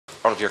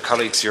all of your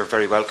colleagues, you're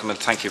very welcome and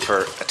thank you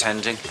for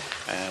attending.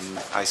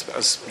 I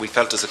suppose we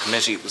felt as a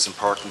committee it was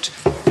important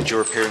that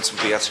your appearance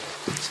would be at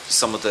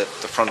some of the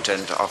front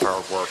end of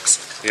our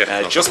works.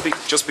 Yeah,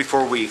 just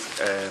before we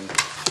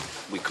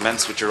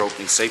commence with your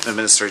opening statement,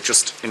 Minister,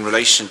 just in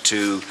relation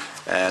to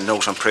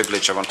note on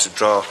privilege, I want to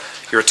draw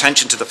your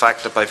attention to the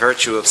fact that by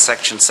virtue of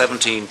Section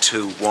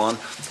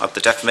 17(2)(1) of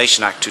the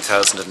Defamation Act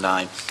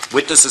 2009,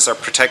 witnesses are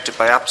protected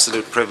by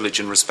absolute privilege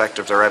in respect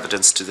of their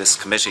evidence to this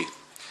committee.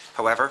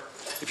 However,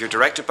 if you're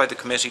directed by the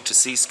committee to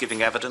cease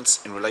giving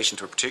evidence in relation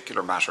to a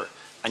particular matter,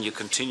 and you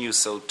continue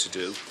so to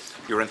do,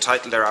 you're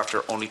entitled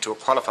thereafter only to a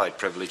qualified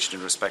privilege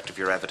in respect of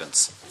your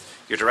evidence.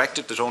 You're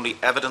directed that only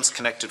evidence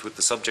connected with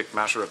the subject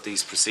matter of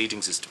these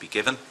proceedings is to be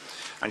given,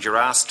 and you're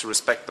asked to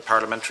respect the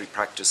parliamentary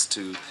practice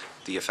to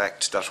the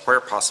effect that,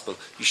 where possible,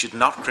 you should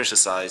not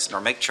criticise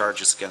nor make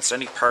charges against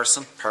any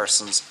person,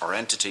 persons or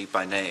entity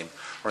by name,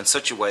 or in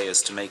such a way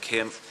as to make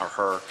him or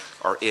her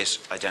or it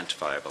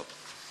identifiable.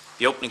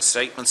 The opening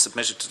statement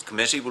submitted to the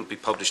committee will be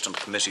published on the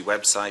committee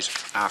website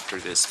after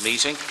this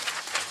meeting.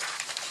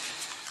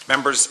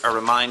 Members are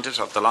reminded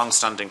of the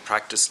long-standing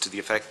practice to the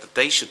effect that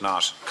they should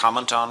not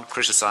comment on,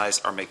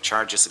 criticise or make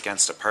charges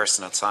against a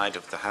person outside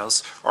of the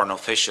House or an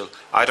official,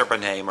 either by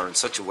name or in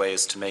such a way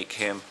as to make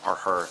him or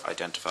her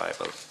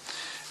identifiable.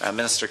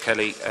 Minister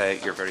Kelly,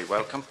 you're very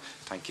welcome.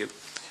 Thank you.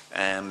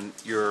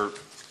 Your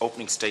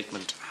opening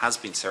statement has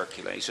been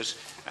circulated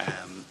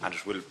and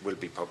it will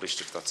be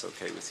published if that's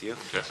okay with you.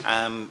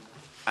 Yeah.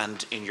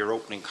 And in your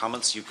opening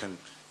comments you can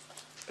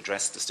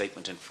address the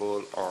statement in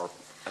full or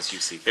as you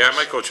see fit. Yeah, I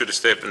might go through the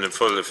statement in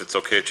full if it's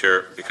okay,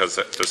 Chair, because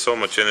there's so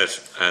much in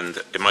it and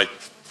it might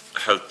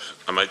help.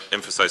 I might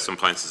emphasise some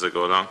points as I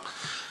go along,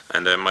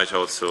 and I might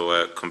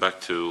also come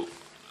back to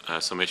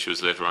some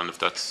issues later on if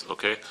that's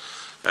okay.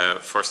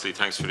 Firstly,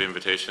 thanks for the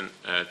invitation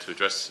to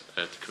address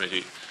the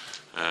committee.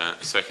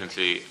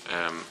 Secondly,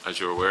 as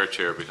you're aware,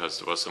 Chair, because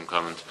there was some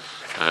comment,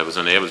 I was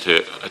unable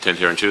to attend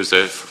here on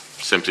Tuesday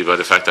simply by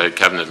the fact I had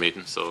cabinet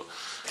meeting. So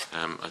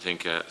I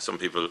think some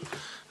people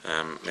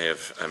may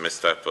have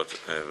missed that, but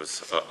it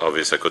was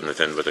obvious I couldn't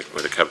attend with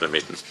the cabinet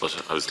meetings.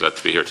 But I was glad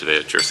to be here today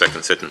at your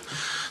second sitting.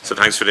 So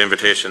thanks for the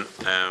invitation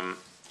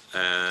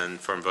and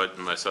for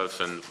inviting myself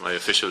and my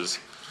officials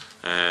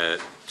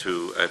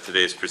to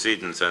today's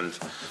proceedings. And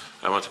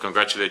I want to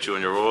congratulate you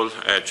on your role,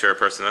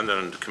 Chairperson, and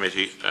on the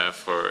committee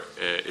for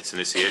its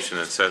initiation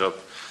and set-up.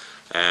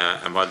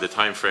 And while the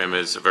time frame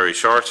is very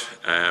short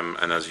and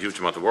has a huge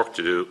amount of work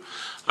to do,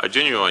 I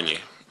genuinely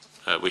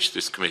wish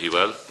this committee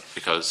well,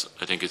 because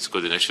I think it's a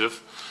good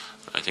initiative.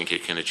 I think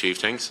it can achieve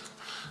things.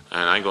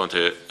 And I'm going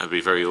to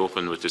be very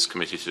open with this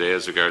committee today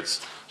as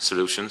regards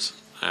solutions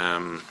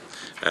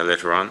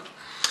later on.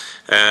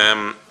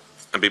 And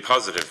be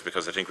positive,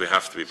 because I think we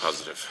have to be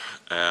positive.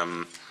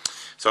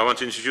 So I want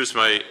to introduce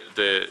my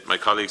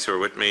colleagues who are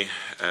with me.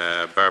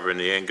 Barbara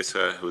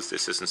Nyengesa, who is the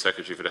Assistant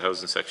Secretary for the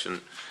Housing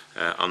Section,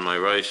 on my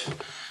right.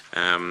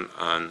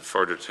 And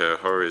further to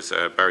her is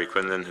Barry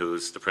Quinlan, who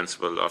is the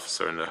Principal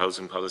Officer in the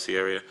Housing Policy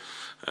area.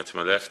 To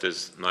my left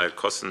is Niall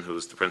Cusson, who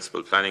is the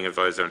Principal Planning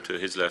Advisor, and to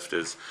his left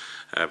is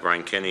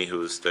Brian Kenny,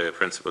 who is the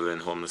Principal in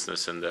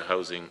Homelessness in the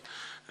Housing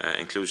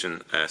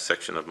Inclusion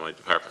section of my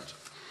department.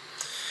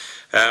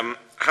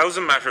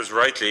 Housing matters,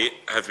 rightly,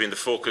 have been the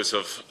focus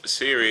of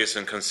serious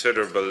and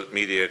considerable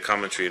media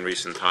commentary in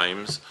recent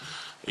times,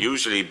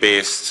 usually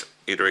based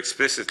either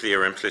explicitly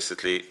or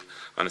implicitly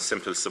on a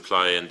simple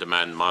supply and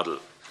demand model.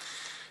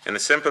 In a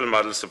simple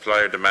model,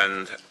 supply or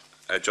demand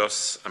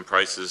adjusts and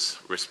prices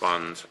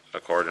respond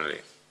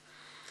accordingly.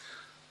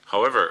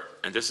 However,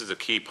 and this is a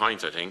key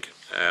point I think,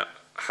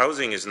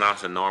 housing is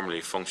not a normally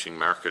functioning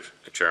market,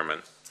 Chairman,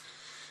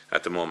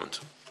 at the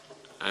moment.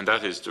 And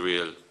that is the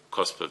real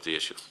cusp of the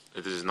issue.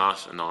 It is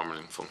not a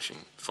normally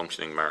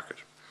functioning market.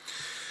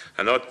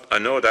 I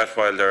know that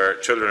while there are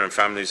children and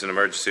families in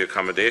emergency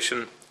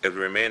accommodation, it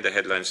will remain the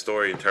headline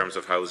story in terms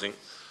of housing,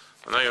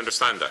 and I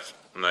understand that,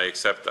 and I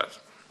accept that.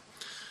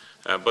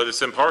 But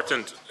it's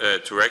important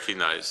to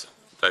recognise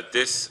that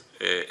this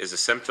is a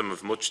symptom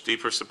of much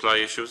deeper supply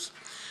issues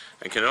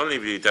and can only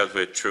be dealt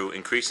with through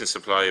increasing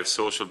supply of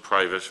social,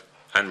 private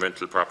and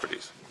rental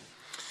properties.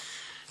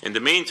 In the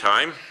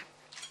meantime,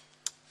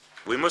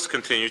 we must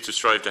continue to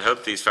strive to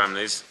help these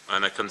families,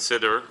 and I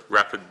consider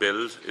rapid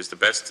build is the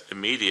best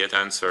immediate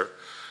answer,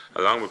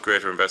 along with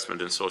greater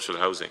investment in social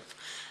housing,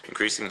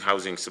 increasing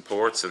housing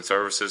supports and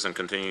services, and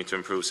continuing to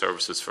improve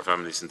services for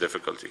families in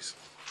difficulties.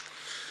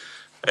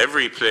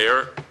 Every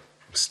player,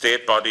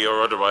 state body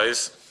or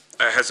otherwise,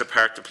 has a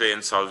part to play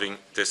in solving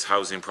this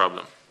housing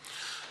problem.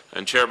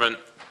 And Chairman,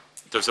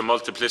 there's a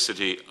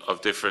multiplicity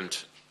of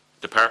different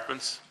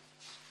departments,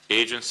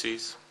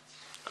 agencies,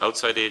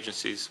 outside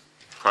agencies,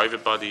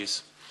 private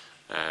bodies,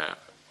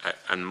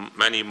 and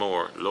many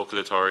more, local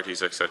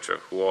authorities, etc.,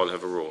 who all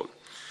have a role.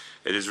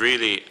 It is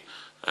really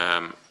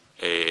a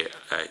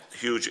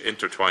huge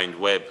intertwined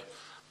web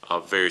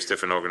of various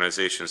different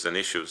organisations and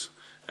issues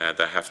that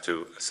have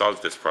to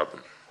solve this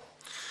problem.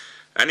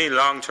 Any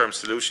long-term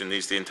solution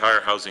needs the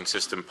entire housing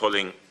system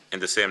pulling in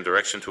the same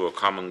direction to a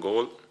common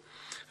goal,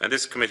 and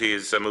this committee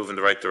is moving in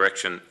the right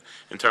direction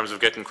in terms of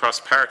getting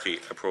cross-party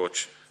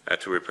approach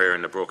to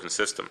repairing the broken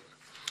system.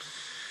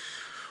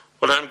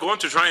 What I'm going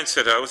to try and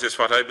set out is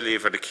what I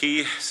believe are the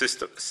key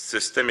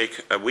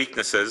systemic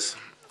weaknesses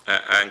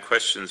and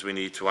questions we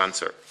need to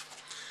answer,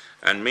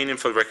 and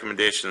meaningful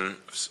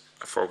recommendations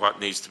for what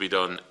needs to be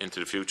done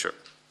into the future.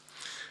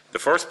 The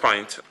first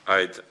point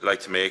I'd like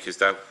to make is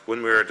that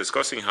when we're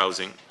discussing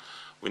housing,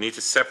 we need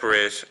to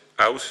separate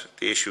out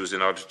the issues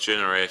in order to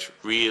generate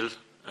real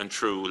and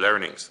true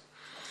learnings.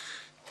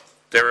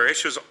 There are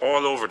issues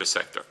all over the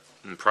sector,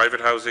 in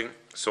private housing,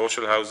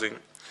 social housing,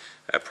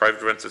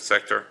 private rented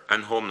sector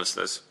and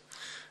homelessness,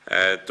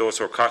 those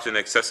who are caught in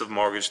excessive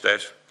mortgage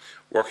debt,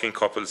 working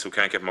couples who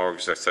can't get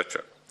mortgages,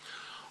 etc.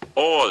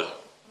 All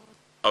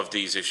of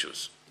these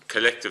issues,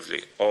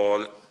 collectively,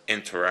 all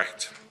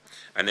interact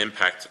and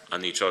impact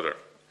on each other.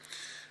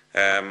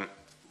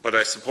 But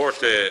I support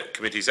the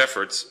committee's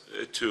efforts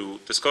to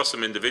discuss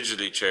them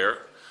individually, Chair,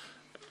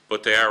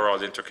 but they are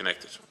all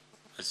interconnected.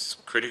 It's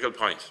a critical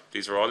point.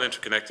 These are all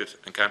interconnected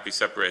and can't be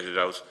separated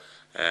out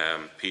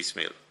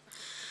piecemeal.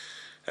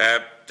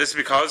 This is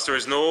because there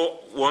is no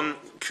one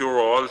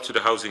cure-all to the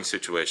housing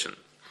situation.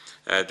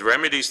 The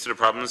remedies to the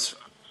problems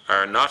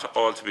are not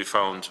all to be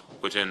found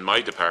within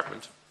my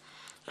department,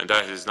 and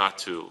that is not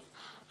to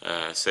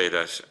say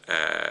that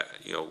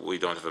we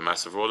don't have a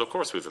massive role. Of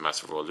course we have a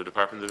massive role, the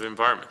Department of the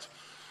Environment.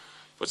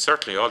 But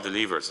certainly all the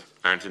levers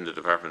aren't in the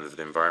Department of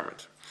the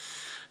Environment.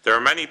 There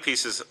are many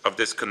pieces of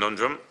this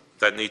conundrum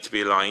that need to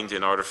be aligned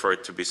in order for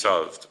it to be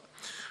solved,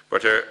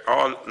 but they're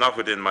all not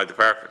within my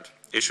department.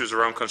 Issues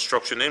around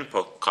construction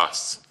input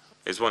costs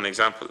is one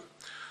example.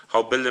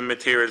 How building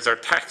materials are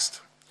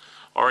taxed,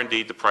 or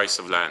indeed the price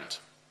of land,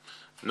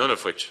 none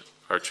of which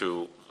are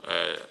to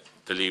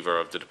the lever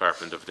of the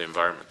Department of the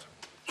Environment.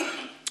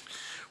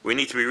 We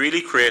need to be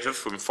really creative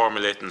when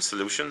formulating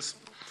solutions,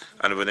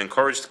 and I would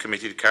encourage the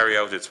committee to carry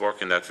out its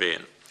work in that vein.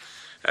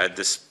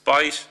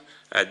 Despite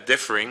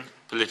differing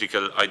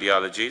political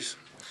ideologies,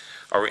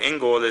 our end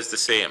goal is the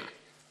same: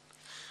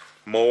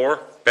 more,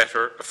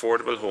 better,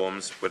 affordable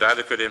homes with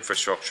adequate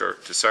infrastructure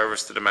to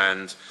service the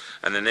demand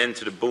and an end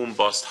to the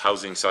boom-bust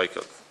housing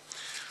cycle.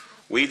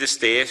 We, the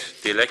state,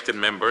 the elected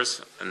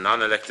members and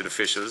non-elected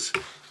officials,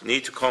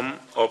 need to come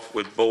up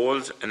with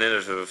bold and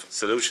innovative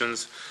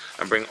solutions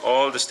and bring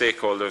all the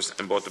stakeholders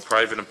in both the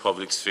private and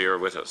public sphere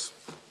with us.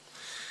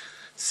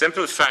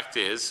 Simple fact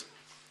is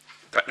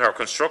that our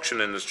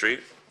construction industry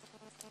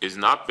is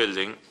not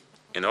building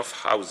enough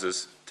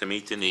houses to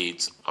meet the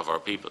needs of our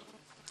people.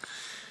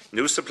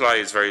 New supply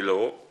is very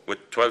low,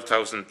 with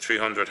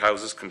 12,300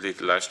 houses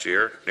completed last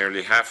year,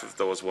 nearly half of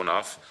those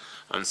one-off,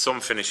 and some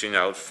finishing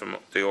out from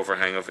the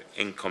overhang of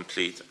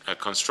incomplete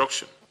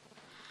construction.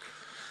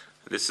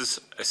 This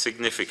is a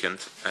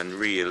significant and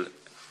real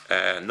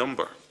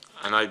number,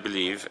 and I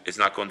believe is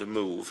not going to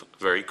move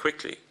very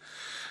quickly.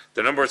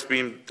 The numbers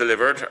being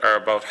delivered are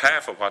about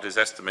half of what is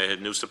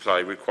estimated new supply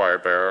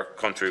required by our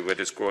country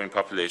with its growing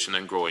population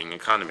and growing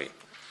economy.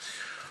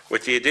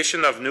 With the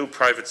addition of new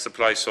private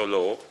supply so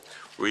low,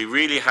 we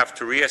really have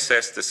to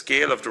reassess the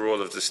scale of the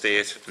role of the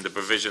state in the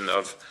provision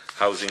of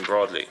housing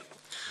broadly.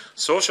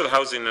 Social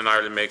housing in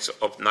Ireland makes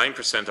up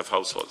 9% of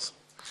households,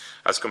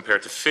 as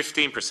compared to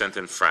 15%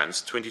 in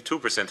France,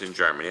 22% in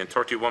Germany, and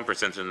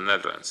 31% in the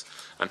Netherlands,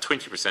 and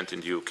 20% in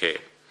the UK.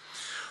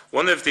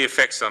 One of the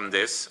effects on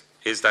this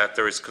is that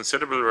there is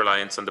considerable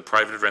reliance on the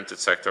private rented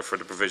sector for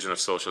the provision of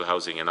social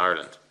housing in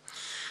Ireland.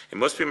 It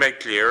must be made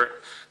clear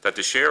that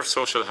the share of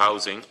social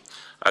housing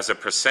as a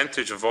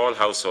percentage of all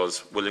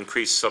households will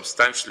increase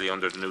substantially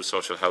under the new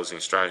social housing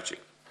strategy.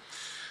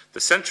 The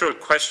central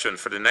question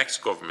for the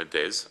next government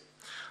is,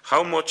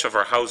 how much of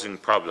our housing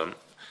problem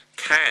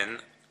can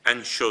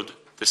and should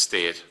the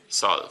state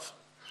solve?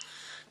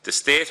 The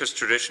state has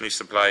traditionally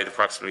supplied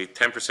approximately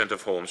 10%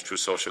 of homes through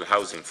social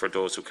housing for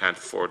those who can't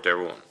afford their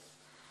own.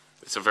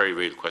 It's a very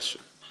real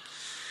question.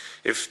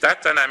 If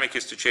that dynamic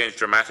is to change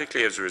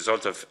dramatically as a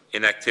result of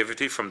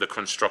inactivity from the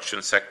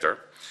construction sector,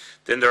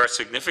 then there are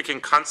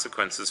significant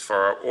consequences for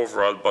our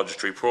overall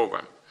budgetary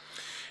programme.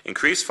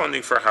 Increased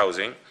funding for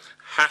housing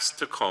has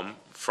to come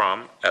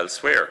from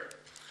elsewhere,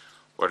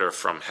 whether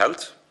from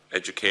health,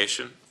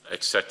 education,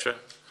 etc.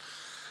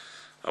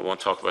 I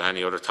won't talk about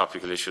any other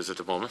topical issues at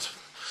the moment.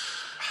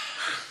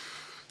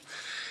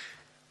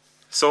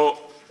 So,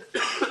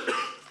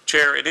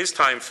 Chair, it is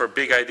time for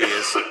big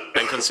ideas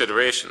and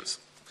considerations.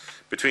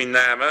 Between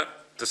NAMA,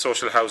 the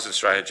social housing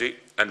strategy,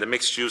 and the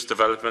mixed-use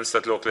developments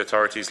that local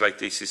authorities like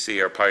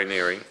DCC are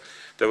pioneering,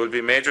 there will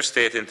be major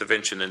state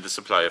intervention in the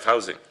supply of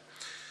housing.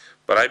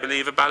 But I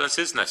believe a balance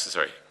is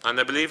necessary, and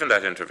I believe in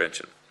that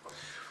intervention.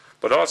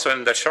 But also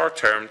in the short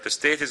term, the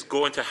state is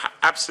going to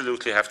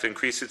absolutely have to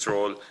increase its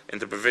role in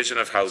the provision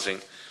of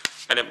housing,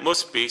 and it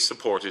must be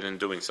supported in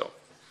doing so.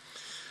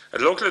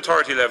 At local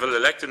authority level,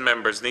 elected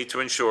members need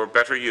to ensure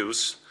better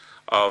use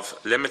of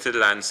limited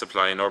land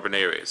supply in urban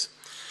areas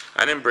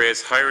and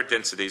embrace higher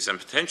densities and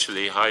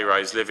potentially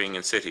high-rise living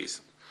in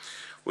cities.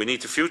 We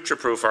need to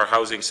future-proof our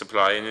housing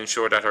supply and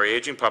ensure that our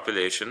ageing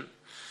population,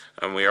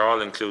 and we are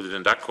all included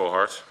in that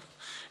cohort,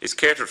 is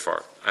catered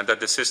for and that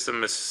the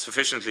system is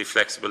sufficiently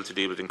flexible to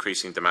deal with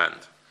increasing demand.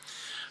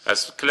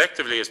 As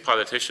collectively as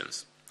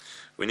politicians,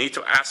 we need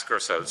to ask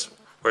ourselves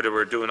whether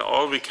we're doing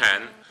all we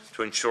can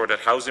to ensure that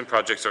housing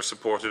projects are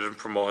supported and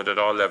promoted at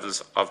all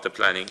levels of the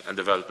planning and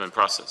development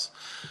process.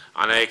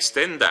 And I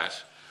extend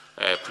that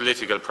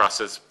political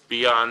process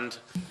beyond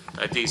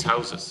these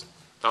houses,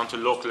 down to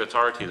local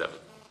authority level,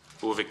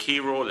 who have a key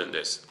role in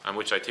this, and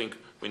which I think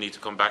we need to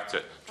come back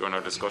to during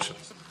our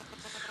discussions.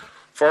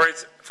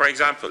 For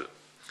example,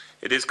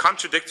 it is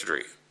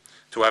contradictory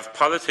to have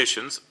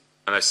politicians,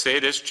 and I say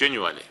this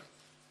genuinely,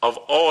 of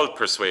all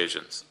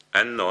persuasions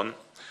and none,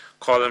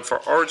 calling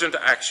for urgent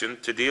action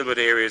to deal with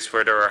areas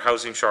where there are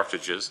housing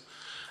shortages,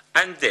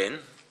 and then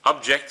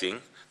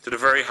objecting to the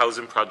very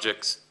housing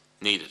projects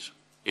needed,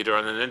 either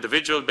on an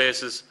individual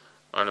basis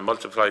or on a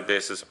multiplied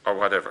basis or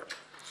whatever.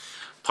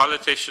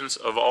 Politicians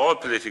of all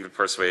political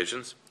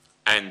persuasions,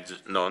 and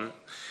none,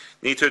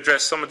 need to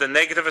address some of the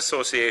negative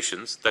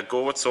associations that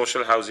go with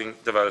social housing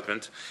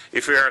development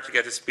if we are to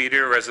get a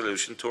speedier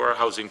resolution to our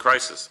housing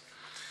crisis.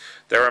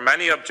 There are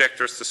many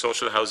objectors to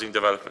social housing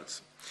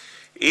developments,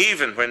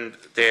 even when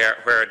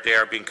where they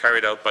are being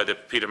carried out by the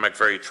Peter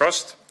McVerry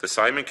Trust, the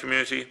Simon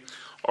Community,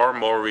 or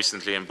more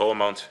recently in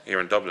Beaumont here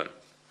in Dublin.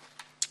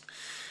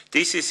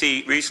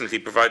 DCC recently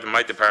provided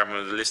my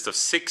department with a list of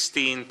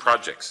 16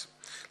 projects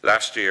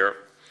last year,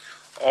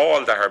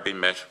 all that have been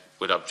met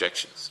with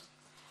objections.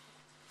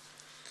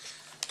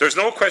 There's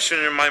no question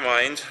in my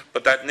mind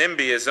but that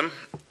NIMBYism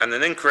and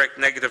an incorrect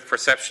negative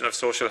perception of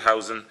social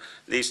housing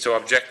leads to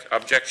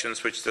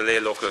objections which delay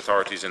local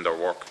authorities in their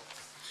work.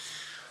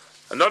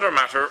 Another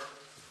matter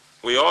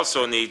we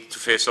also need to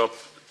face up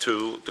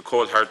to the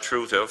cold hard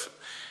truth of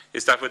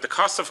is that with the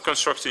cost of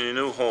constructing a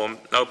new home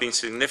now being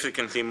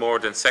significantly more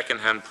than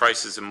second-hand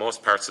prices in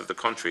most parts of the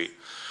country,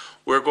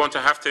 we're going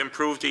to have to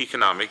improve the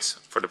economics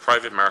for the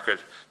private market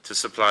to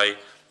supply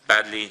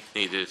badly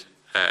needed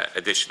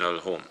additional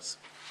homes.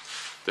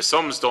 The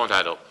sums don't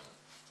add up.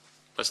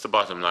 That's the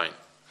bottom line.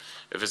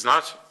 If it's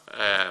not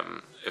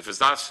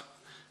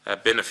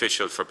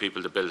beneficial for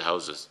people to build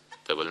houses,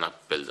 they will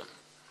not build them,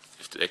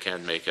 if they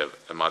can't make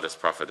a modest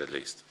profit at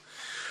least.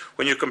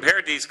 When you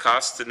compare these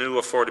costs to the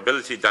new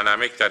affordability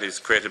dynamic that is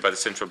created by the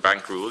central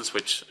bank rules,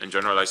 which in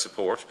general I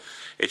support,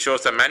 it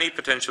shows that many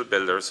potential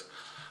builders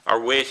are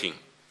waiting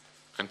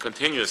and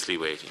continuously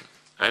waiting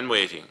and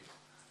waiting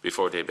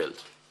before they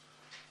build.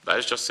 That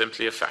is just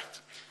simply a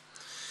fact.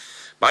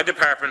 My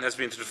department has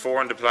been to the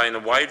fore in deploying a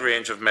wide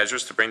range of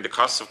measures to bring the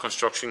costs of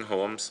constructing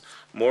homes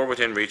more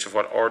within reach of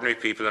what ordinary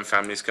people and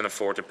families can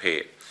afford to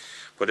pay.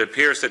 But it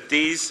appears that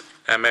these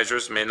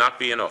measures may not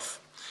be enough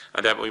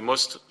and that we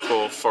must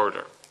go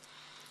further.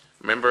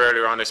 Remember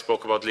earlier on I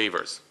spoke about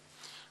levers.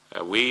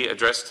 We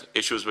addressed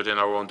issues within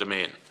our own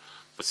domain,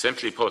 but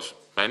simply put,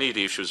 many of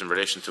the issues in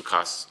relation to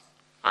costs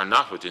are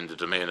not within the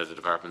domain of the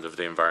Department of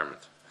the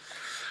Environment.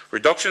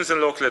 Reductions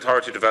in local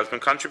authority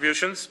development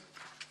contributions,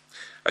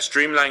 a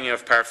streamlining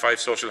of Part 5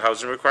 social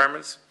housing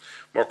requirements,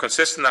 more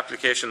consistent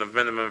application of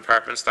minimum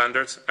apartment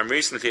standards, and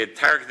recently a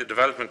targeted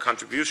development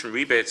contribution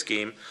rebate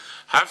scheme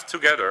have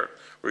together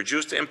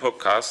reduced input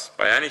costs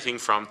by anything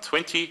from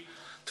 20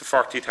 to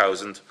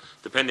 40,000,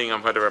 depending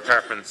on whether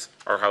apartments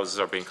or houses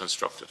are being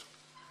constructed.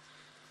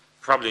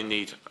 We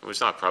need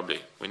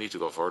to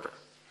go further.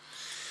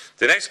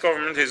 The next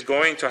government is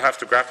going to have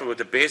to grapple with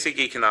the basic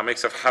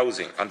economics of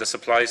housing on the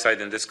supply side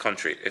in this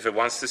country if it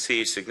wants to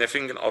see a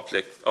significant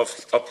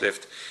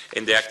uplift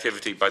in the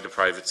activity by the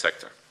private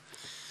sector.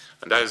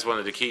 And that is one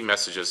of the key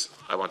messages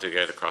I want to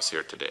get across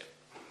here today.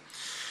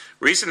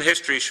 Recent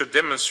history should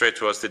demonstrate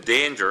to us the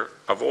danger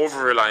of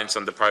over-reliance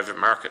on the private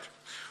market,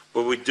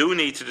 but we do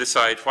need to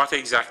decide what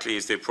exactly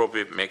is the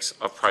appropriate mix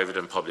of private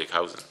and public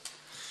housing.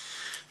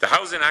 The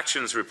Housing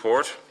Actions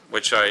Report,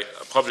 which I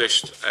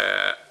published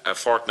a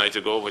fortnight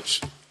ago,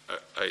 which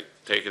I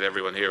take it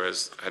everyone here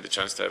has had a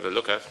chance to have a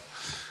look at,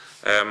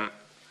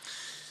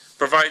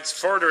 provides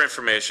further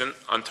information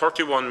on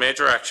 31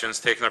 major actions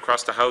taken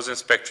across the housing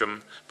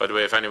spectrum. By the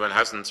way, if anyone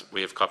hasn't,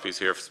 we have copies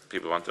here if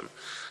people want them.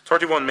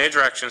 31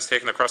 major actions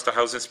taken across the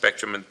housing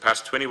spectrum in the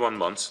past 21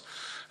 months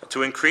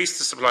to increase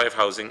the supply of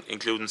housing,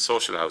 including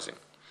social housing.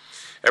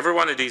 Every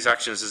one of these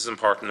actions is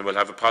important and will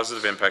have a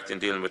positive impact in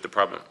dealing with the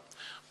problem.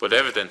 But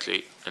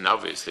evidently and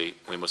obviously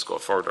we must go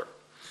further.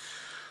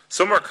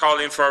 Some are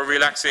calling for a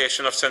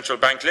relaxation of central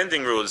bank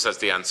lending rules as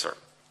the answer.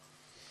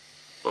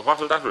 But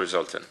what will that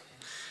result in?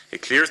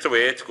 It clears the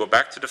way to go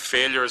back to the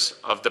failures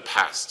of the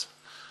past,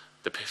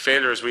 the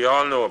failures we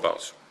all know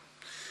about,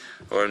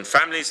 when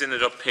families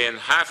ended up paying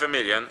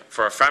 $500,000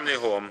 for a family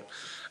home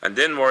and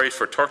then worried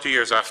for 30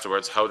 years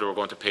afterwards how they were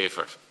going to pay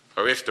for it,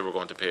 or if they were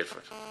going to pay for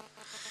it.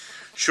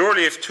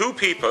 Surely if two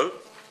people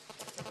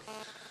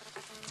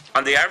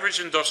on the average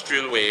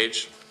industrial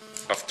wage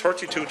of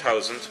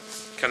 32,000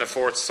 can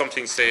afford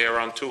something, say,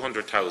 around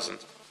 200,000.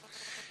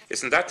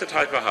 Isn't that the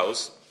type of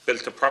house,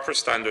 built to proper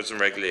standards and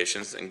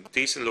regulations in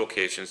decent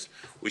locations,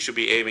 we should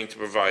be aiming to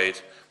provide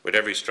with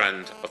every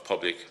strand of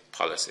public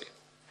policy?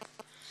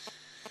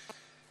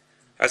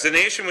 As a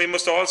nation, we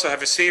must also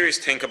have a serious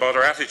think about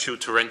our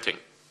attitude to renting.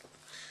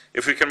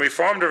 If we can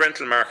reform the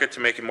rental market to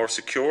make it more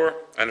secure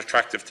and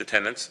attractive to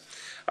tenants,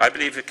 I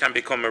believe it can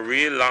become a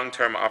real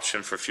long-term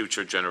option for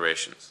future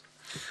generations.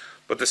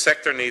 But the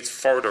sector needs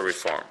further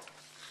reform.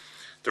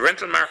 The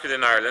rental market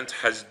in Ireland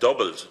has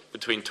doubled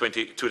between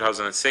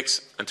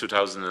 2006 and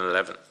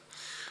 2011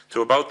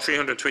 to about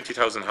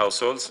 320,000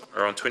 households,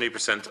 around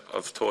 20%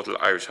 of total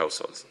Irish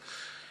households.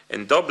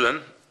 In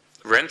Dublin,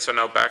 rents are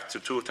now back to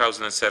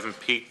 2007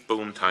 peak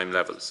boom time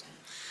levels.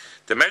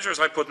 The measures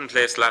I put in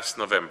place last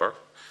November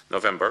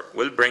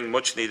will bring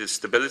much needed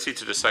stability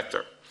to the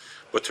sector.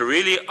 But to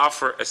really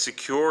offer a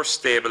secure,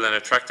 stable and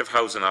attractive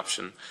housing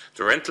option,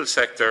 the rental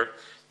sector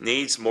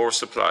needs more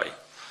supply,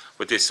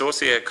 with the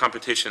associated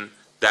competition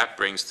that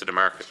brings to the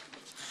market.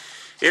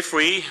 If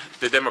we,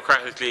 the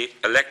democratically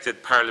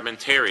elected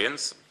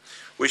parliamentarians,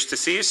 wish to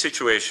see a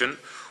situation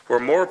where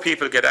more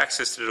people get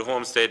access to the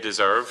homes they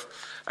deserve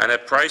and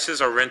at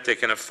prices or rent they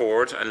can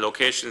afford and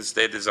locations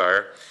they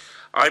desire,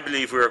 I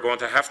believe we are going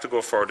to have to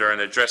go further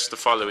and address the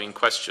following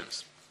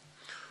questions.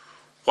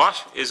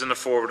 What is an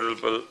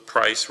affordable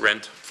price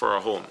rent for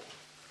a home?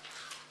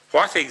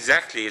 What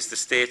exactly is the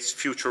state's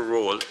future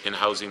role in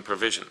housing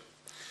provision?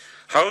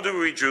 How do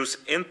we reduce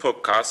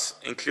input costs,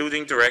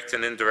 including direct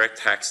and indirect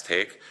tax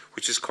take,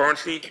 which is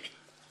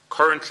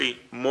currently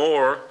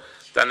more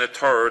than a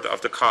third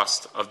of the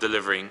cost of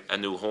delivering a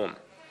new home?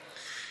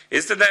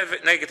 Is the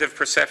negative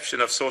perception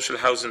of social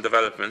housing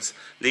developments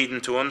leading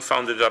to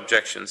unfounded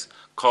objections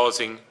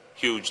causing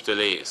huge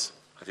delays?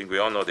 I think we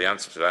all know the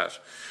answer to that.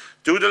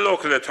 Do the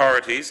local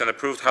authorities and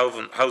approved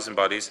housing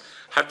bodies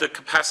have the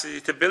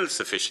capacity to build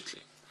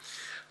sufficiently?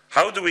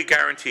 How do we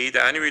guarantee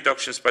that any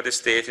reductions by the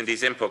state in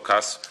these input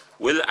costs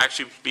will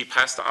actually be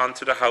passed on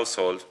to the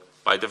household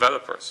by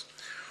developers?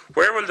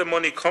 Where will the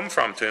money come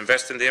from to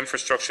invest in the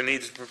infrastructure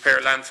needed to prepare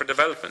land for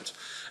development?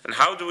 And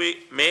how do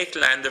we make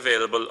land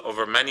available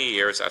over many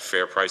years at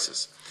fair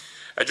prices?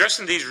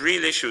 Addressing these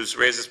real issues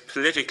raises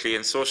politically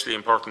and socially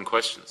important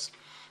questions.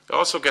 It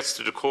also gets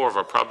to the core of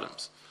our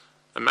problems.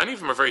 And many of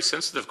them are very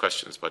sensitive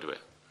questions, by the way.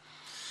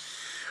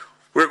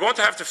 We're going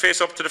to have to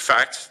face up to the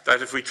fact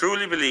that if we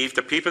truly believe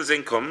that people's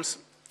incomes,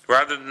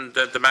 rather than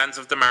the demands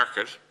of the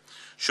market,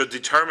 should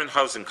determine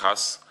housing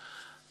costs,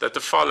 that the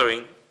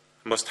following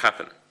must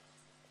happen.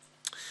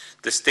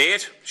 The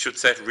state should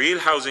set real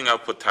housing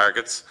output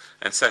targets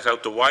and set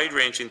out the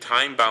wide-ranging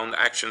time-bound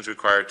actions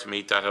required to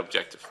meet that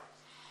objective.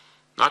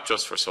 Not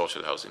just for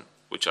social housing,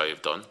 which I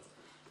have done,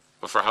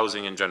 but for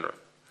housing in general.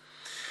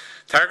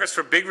 Targets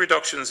for big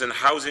reductions in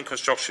housing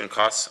construction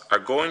costs are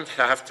going to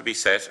have to be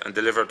set and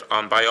delivered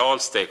on by all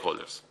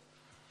stakeholders,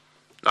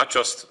 not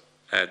just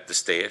the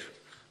state,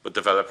 but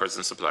developers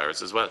and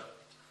suppliers as well.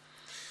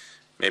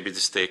 Maybe the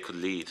state could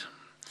lead.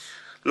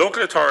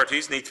 Local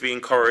authorities need to be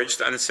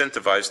encouraged and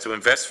incentivised to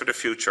invest for the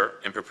future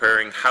in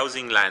preparing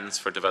housing lands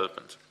for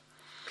development.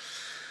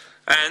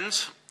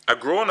 And a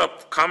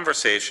grown-up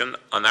conversation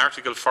on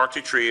Article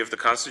 43 of the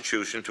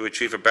Constitution to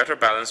achieve a better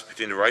balance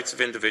between the rights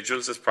of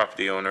individuals as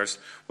property owners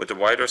with the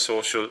wider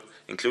social,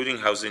 including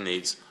housing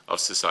needs of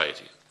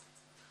society.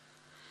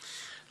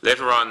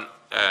 Later on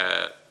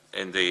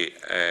in the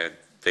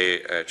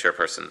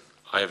Chairperson,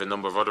 I have a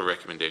number of other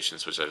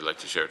recommendations which I would like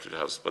to share to the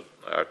House,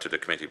 to the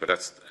committee, but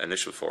that's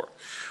initial four.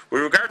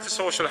 With regard to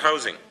social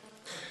housing,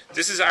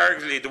 this is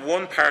arguably the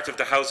one part of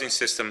the housing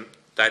system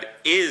that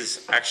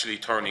is actually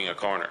turning a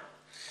corner.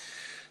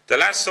 The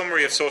last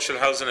summary of social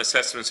housing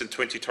assessments in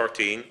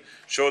 2013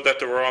 showed that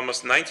there were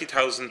almost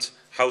 90,000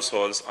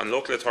 households on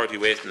local authority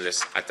waiting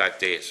lists at that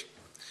date.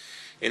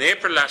 In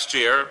April last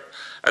year,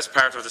 as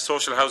part of the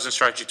Social Housing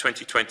Strategy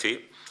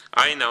 2020,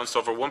 I announced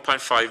over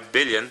 1.5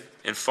 billion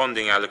in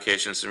funding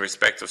allocations in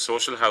respect of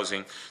social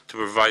housing to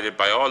be provided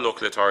by all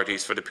local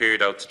authorities for the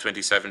period out to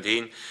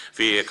 2017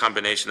 via a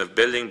combination of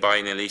building,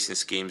 buying and leasing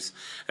schemes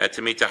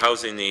to meet the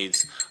housing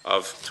needs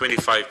of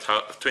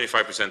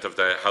 25% of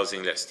the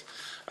housing list.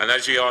 And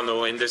as you all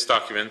know, in this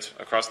document,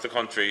 across the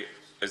country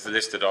is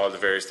listed all the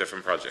various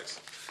different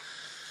projects.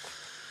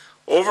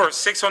 Over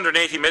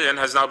 680 million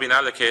has now been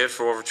allocated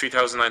for over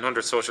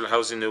 3,900 social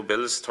housing new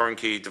builds,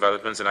 turnkey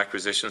developments and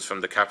acquisitions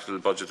from the capital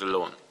budget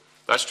alone.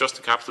 That's just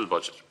the capital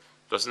budget.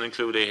 It doesn't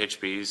include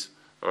AHBs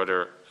or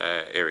other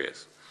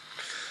areas.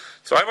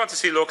 So I want to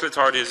see local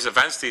authorities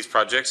advance these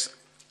projects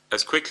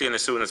as quickly and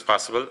as soon as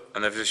possible,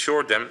 and I've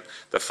assured them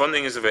that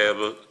funding is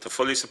available to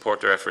fully support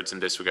their efforts in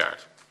this regard.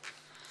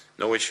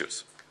 No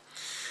issues.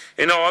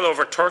 In all,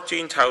 over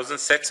 13,000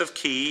 sets of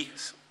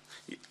keys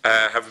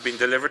have been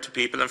delivered to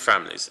people and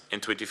families in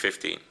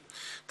 2015,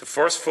 the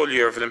first full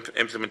year of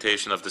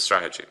implementation of the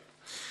strategy.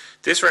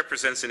 This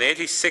represents an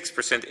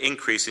 86%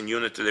 increase in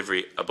unit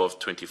delivery above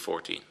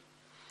 2014.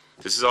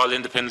 This is all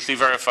independently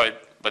verified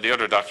by the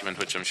other document,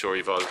 which I'm sure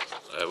you've all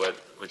read,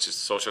 which is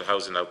Social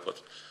Housing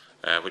Output,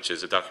 which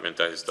is a document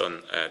that is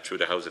done through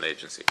the Housing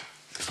Agency.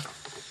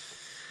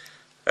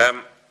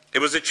 It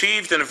was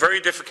achieved in a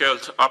very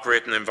difficult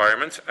operating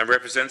environment and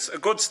represents a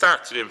good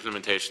start to the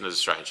implementation of the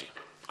strategy.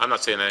 I'm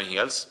not saying anything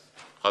else.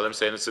 All I'm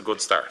saying is a good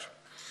start.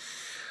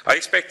 I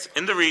expect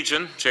in the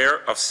region,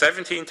 Chair, of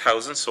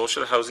 17,000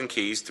 social housing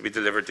keys to be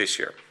delivered this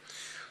year.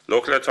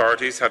 Local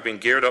authorities have been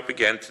geared up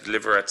again to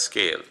deliver at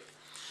scale.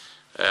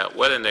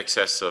 Well in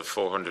excess of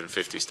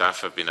 450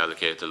 staff have been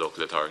allocated to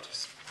local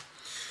authorities.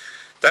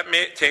 That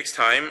takes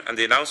time, and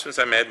the announcements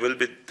I made will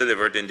be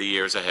delivered in the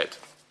years ahead.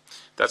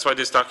 That's why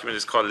this document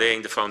is called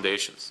Laying the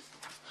Foundations.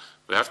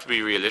 We have to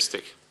be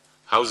realistic.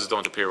 Houses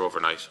don't appear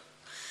overnight.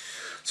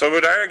 So I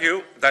would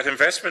argue that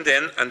investment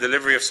in and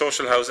delivery of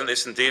social housing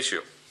isn't the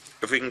issue.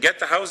 If we can get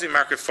the housing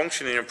market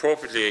functioning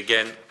appropriately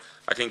again,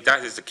 I think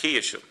that is the key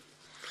issue.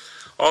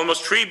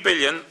 Almost $3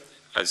 billion,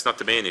 it's not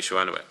the main issue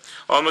anyway,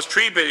 almost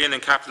 $3 billion in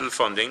capital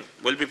funding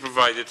will be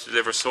provided to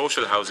deliver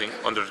social housing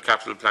under the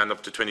capital plan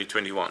up to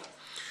 2021,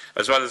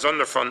 as well as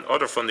other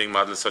funding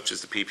models such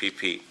as the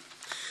PPPs.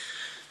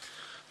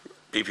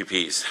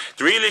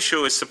 The real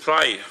issue is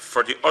supply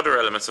for the other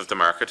elements of the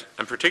market,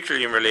 and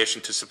particularly in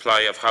relation to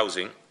supply of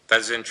housing that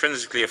is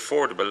intrinsically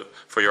affordable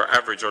for your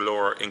average or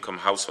lower income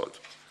household.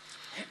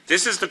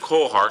 This is the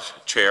cohort,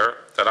 Chair,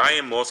 that I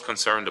am most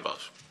concerned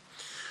about.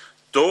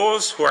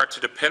 Those who are to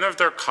the pin of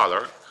their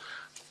collar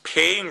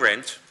paying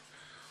rent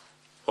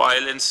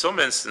while in some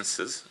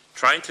instances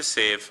trying to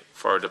save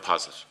for a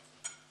deposit.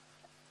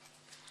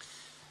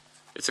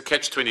 It's a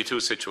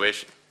catch-22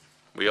 situation.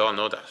 We all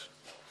know that.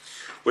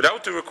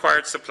 Without the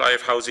required supply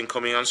of housing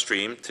coming on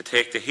stream to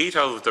take the heat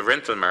out of the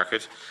rental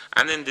market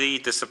and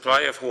indeed the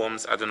supply of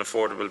homes at an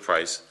affordable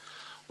price,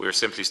 we are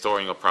simply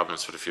storing up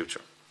problems for the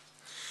future.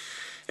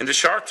 In the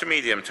short to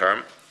medium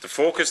term, the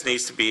focus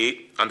needs to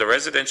be on the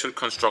residential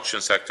construction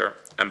sector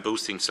and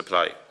boosting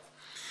supply.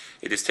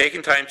 It is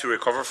taking time to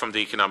recover from the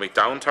economic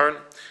downturn,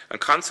 and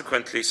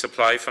consequently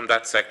supply from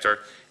that sector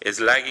is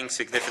lagging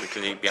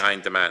significantly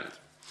behind demand.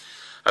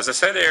 As I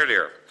said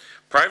earlier,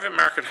 private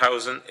market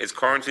housing is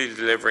currently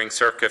delivering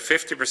circa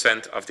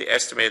 50% of the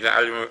estimated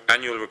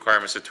annual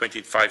requirements of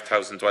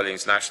 25,000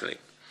 dwellings nationally.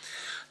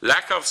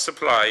 Lack of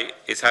supply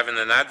is having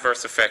an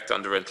adverse effect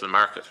on the rental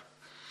market,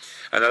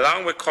 and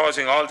along with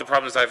causing all the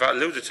problems I've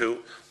alluded to,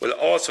 will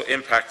also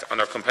impact on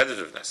our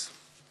competitiveness.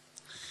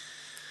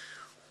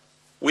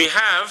 We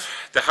have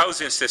the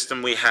housing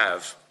system we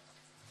have,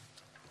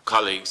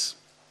 colleagues,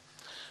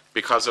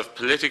 because of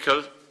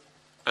political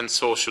and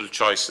social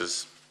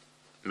choices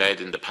made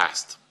in the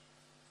past.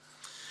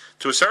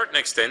 To a certain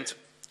extent,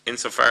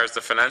 insofar as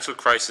the financial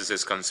crisis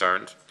is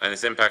concerned and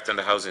its impact on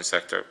the housing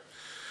sector,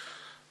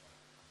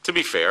 to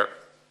be fair,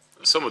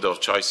 some of those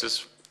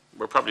choices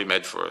were probably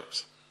made for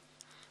us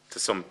to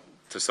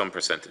some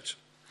percentage.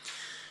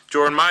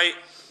 During my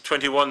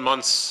 21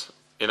 months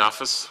in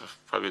office,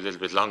 probably a little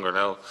bit longer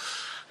now,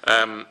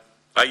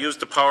 I used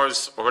the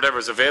powers or whatever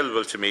is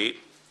available to me,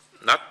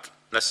 not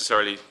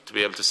necessarily to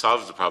be able to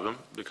solve the problem,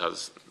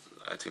 because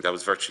I think that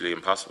was virtually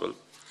impossible,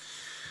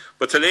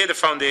 but to lay the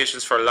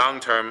foundations for a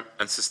long-term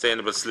and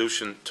sustainable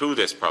solution to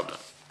this problem.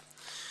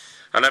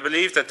 And I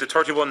believe that the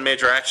 31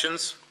 major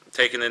actions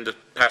taken in the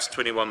past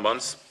 21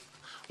 months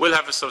will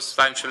have a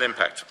substantial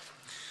impact.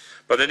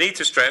 But I need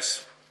to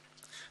stress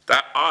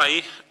that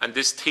I and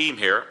this team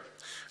here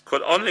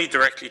could only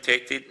directly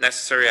take the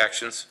necessary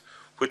actions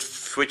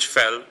which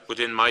fell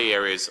within my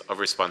areas of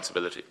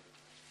responsibility.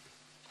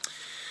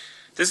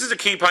 This is a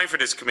key point for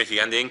this committee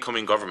and the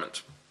incoming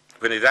government,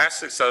 when it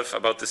asks itself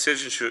about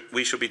decisions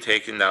we should be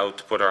taking now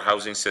to put our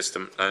housing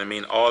system, and I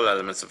mean all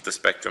elements of the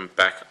spectrum,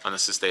 back on a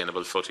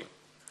sustainable footing.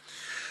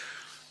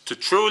 To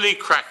truly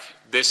crack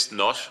this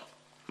nut,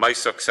 my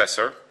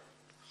successor,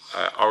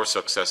 our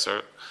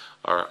successor,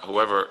 or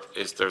whoever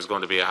is there's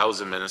going to be a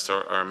housing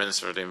minister or a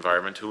minister of the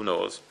environment, who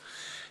knows,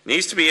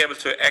 needs to be able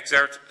to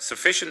exert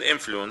sufficient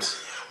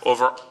influence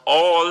over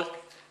all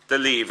the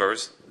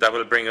levers that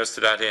will bring us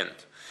to that end,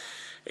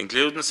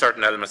 including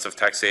certain elements of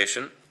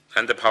taxation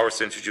and the powers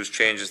to introduce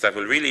changes that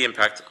will really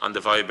impact on the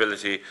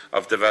viability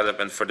of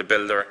development for the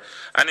builder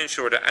and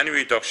ensure that any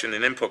reduction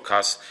in input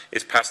costs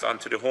is passed on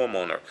to the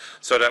homeowner,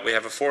 so that we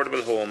have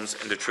affordable homes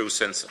in the true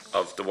sense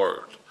of the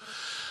word.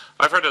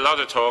 I've heard a lot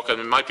of talk, and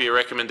it might be a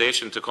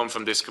recommendation to come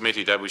from this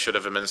committee that we should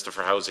have a Minister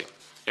for Housing.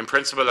 In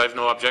principle, I have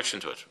no objection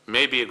to it. It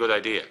may be a good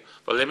idea.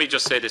 But let me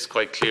just say this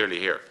quite clearly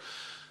here.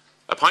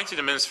 Appointing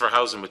a Minister for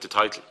Housing with the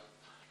title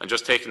and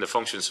just taking the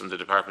functions from the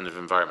Department of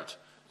Environment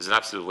is an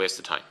absolute waste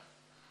of time.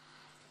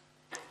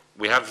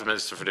 We have the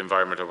Minister for the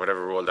Environment, or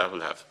whatever role that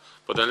will have.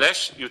 But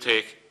unless you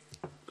take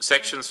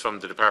sections from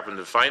the Department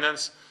of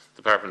Finance,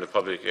 Department of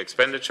Public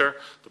Expenditure,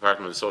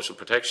 Department of Social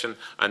Protection,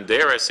 and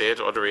dare I say it,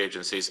 other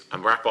agencies,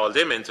 and wrap all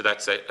them into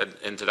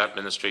that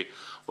ministry,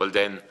 well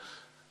then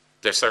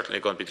they're certainly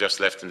going to be just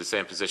left in the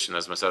same position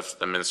as myself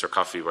and Minister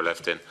Coffey were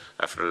left in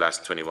after the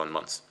last 21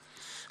 months.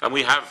 And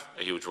we have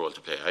a huge role to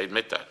play, I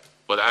admit that.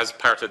 But as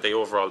part of the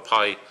overall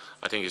pie,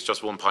 I think it's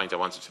just one point I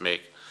wanted to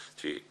make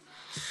to you.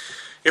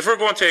 If we're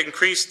going to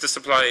increase the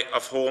supply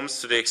of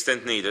homes to the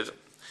extent needed,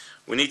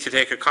 we need to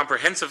take a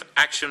comprehensive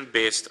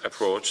action-based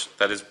approach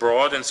that is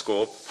broad in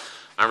scope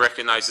and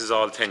recognises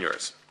all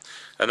tenures.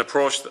 An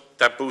approach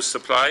that boosts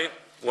supply,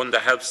 one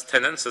that helps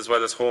tenants as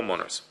well as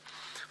homeowners,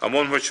 and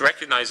one which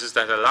recognises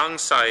that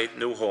alongside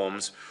new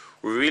homes,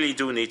 we really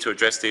do need to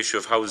address the issue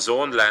of how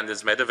zoned land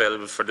is made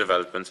available for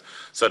development,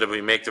 so that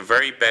we make the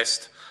very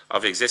best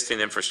of existing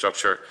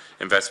infrastructure,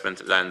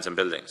 investment, lands and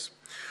buildings.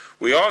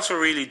 We also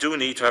really do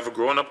need to have a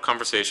grown-up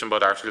conversation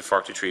about Article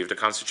 43 of the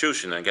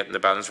Constitution and getting the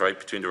balance right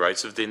between the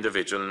rights of the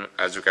individual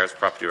as regards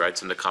property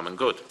rights and the common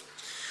good.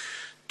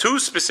 Two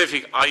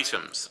specific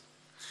items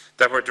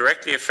that were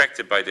directly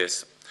affected by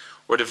this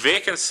were the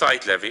vacant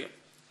site levy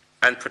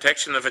and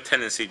protection of a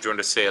tenancy during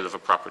the sale of a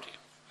property.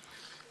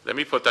 Let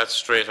me put that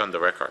straight on the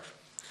record.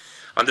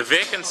 On the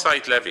vacant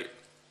site levy,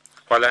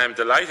 while I am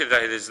delighted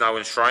that it is now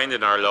enshrined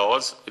in our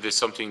laws, it is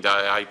something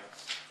that I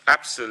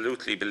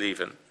absolutely believe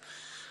in.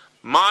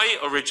 My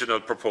original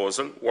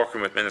proposal,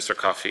 working with Minister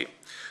Coffey,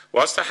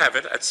 was to have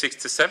it at 6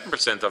 to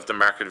 7% of the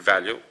market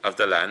value of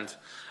the land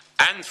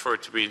and for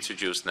it to be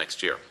introduced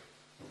next year,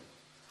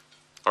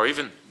 or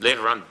even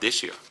later on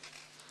this year.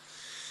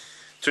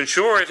 To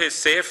ensure it is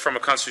safe from a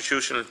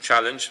constitutional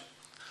challenge,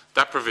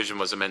 that provision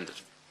was amended.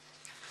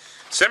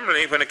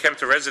 Similarly, when it came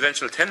to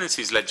residential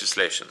tenancies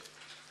legislation,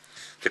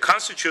 the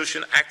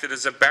Constitution acted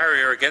as a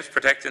barrier against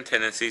protecting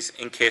tenancies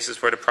in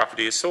cases where the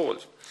property is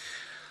sold.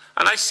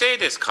 And I say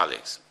this,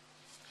 colleagues,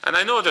 and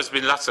I know there's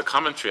been lots of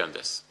commentary on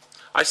this.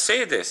 I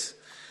say this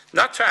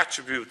not to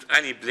attribute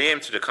any blame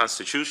to the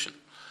Constitution,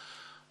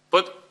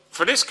 but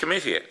for this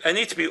committee, I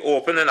need to be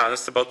open and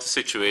honest about the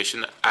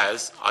situation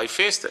as I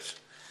faced it.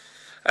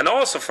 And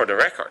also for the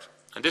record,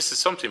 and this is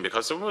something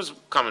because there was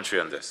commentary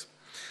on this,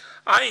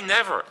 I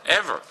never,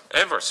 ever,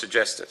 ever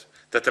suggested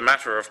that the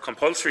matter of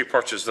compulsory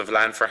purchase of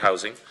land for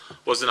housing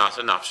was not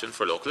an option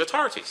for local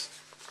authorities.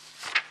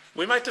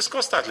 We might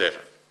discuss that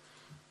later.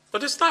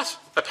 But it's not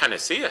a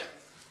panacea.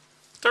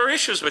 There are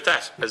issues with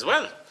that as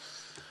well.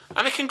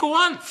 And it can go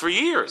on for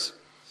years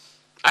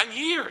and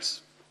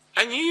years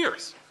and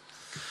years.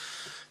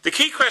 The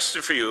key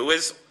question for you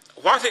is,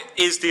 what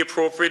is the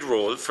appropriate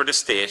role for the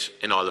state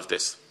in all of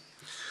this?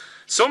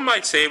 Some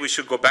might say we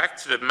should go back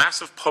to the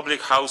massive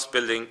public house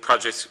building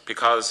projects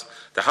because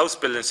the house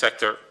building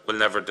sector will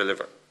never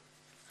deliver.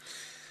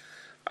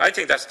 I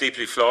think that's a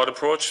deeply flawed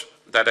approach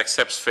that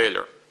accepts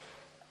failure.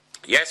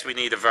 Yes, we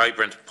need a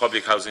vibrant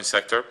public housing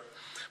sector,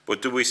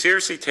 but do we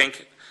seriously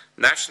think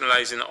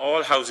nationalising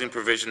all housing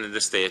provision in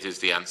the state is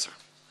the answer?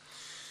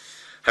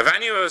 Have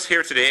any of us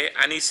here today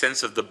any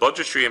sense of the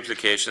budgetary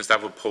implications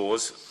that would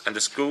pose and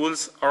the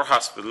schools or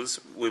hospitals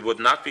we would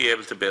not be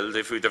able to build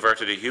if we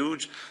diverted a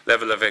huge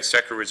level of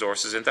exchequer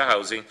resources into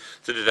housing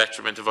to the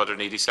detriment of other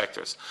needy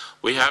sectors?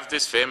 We have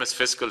this famous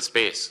fiscal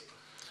space.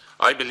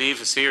 I believe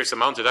a serious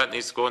amount of that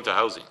needs to go into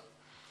housing.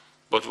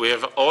 But we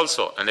have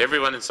also, and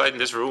everyone inside in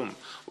this room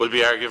will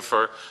be arguing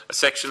for a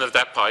section of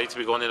that pie to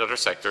be going in other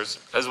sectors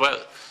as well.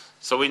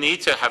 So we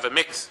need to have a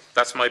mix.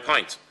 That's my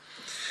point.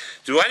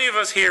 Do any of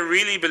us here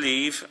really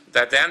believe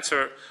that the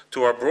answer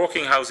to our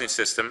broken housing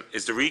system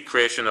is the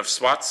recreation of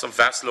swaths of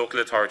vast local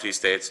authority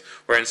estates,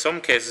 where in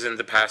some cases in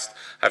the past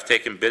have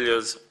taken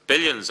billions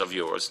of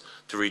euros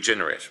to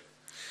regenerate?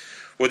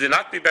 Would it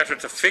not be better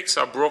to fix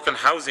our broken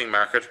housing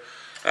market,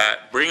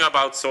 bring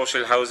about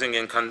social housing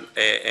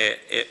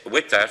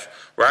with that,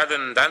 rather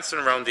than dancing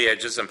around the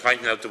edges and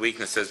pointing out the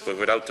weaknesses, but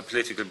without the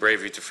political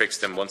bravery to fix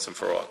them once and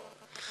for all?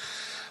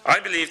 I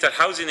believe that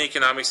housing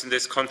economics in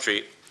this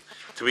country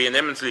to be an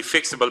eminently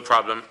fixable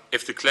problem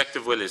if the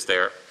collective will is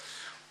there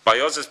by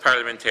us as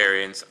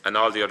parliamentarians and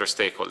all the other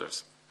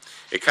stakeholders.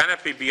 It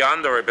cannot be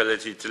beyond our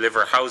ability to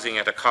deliver housing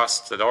at a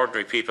cost that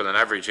ordinary people and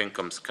average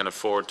incomes can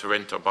afford to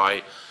rent or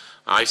buy.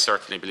 I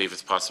certainly believe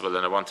it's possible,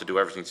 and I want to do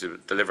everything to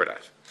deliver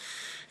that.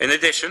 In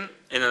addition,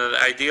 in an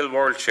ideal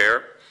world,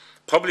 Chair,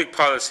 public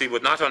policy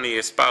would not only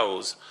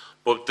espouse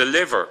but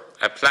deliver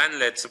a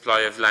plan-led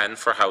supply of land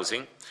for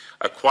housing,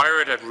 acquire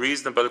it at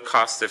reasonable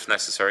cost if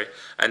necessary,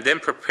 and then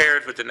prepare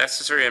it with the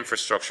necessary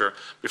infrastructure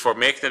before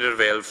making it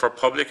available for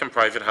public and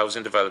private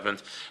housing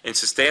development in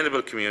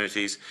sustainable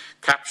communities,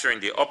 capturing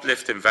the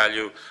uplift in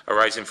value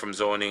arising from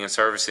zoning and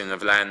servicing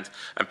of land,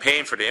 and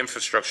paying for the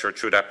infrastructure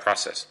through that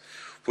process,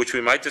 which we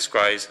might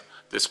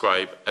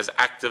describe as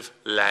active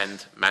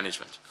land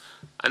management.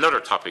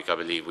 Another topic I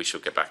believe we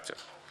should get back to.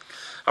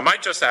 I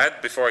might just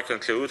add, before I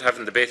conclude,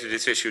 having debated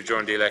this issue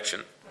during the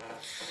election,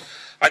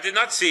 I did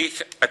not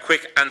seek a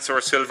quick answer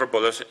or silver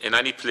bullet in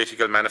any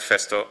political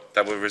manifesto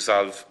that will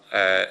resolve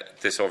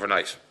this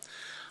overnight.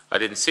 I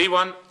didn't see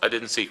one, I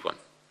didn't seek one.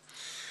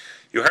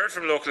 You heard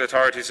from local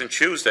authorities on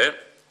Tuesday,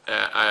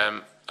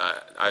 I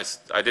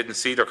didn't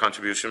see their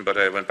contribution, but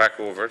I went back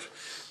over it,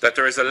 that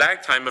there is a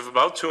lag time of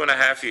about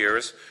 2.5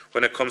 years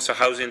when it comes to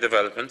housing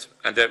development,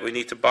 and that we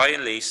need to buy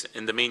and lease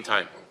in the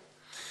meantime.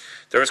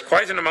 There is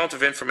quite an amount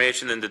of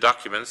information in the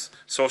documents,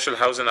 social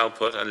housing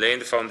output and laying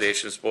the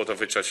foundations, both of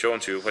which I've shown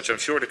to you, which I'm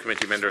sure the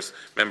committee members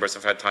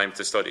have had time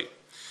to study.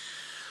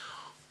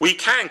 We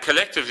can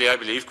collectively, I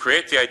believe,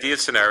 create the ideal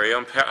scenario,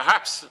 and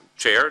perhaps,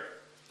 Chair,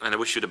 and I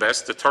wish you the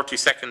best, the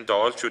 32nd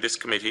Dáil through this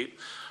committee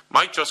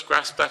might just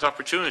grasp that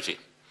opportunity.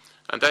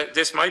 And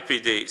this might be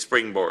the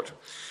springboard.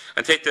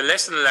 And take the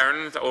lesson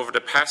learned over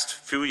the past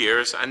few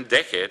years and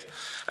decade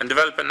and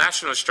develop a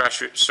national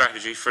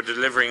strategy for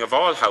delivering of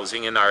all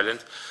housing in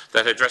Ireland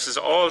that addresses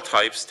all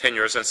types,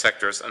 tenures and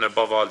sectors, and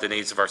above all the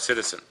needs of our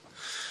citizens.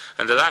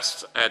 And the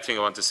last thing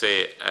I want to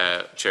say,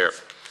 Chair,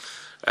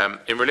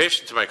 In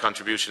relation to my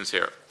contributions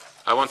here,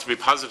 I want to be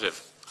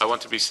positive. I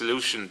want to be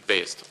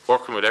solution-based,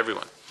 working with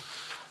everyone.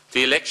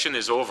 The election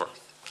is over.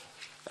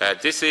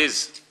 This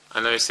is,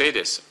 and I say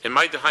this, in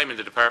my time in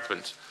the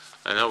department,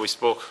 I know we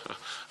spoke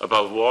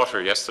about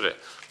water yesterday,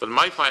 but in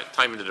my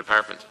time in the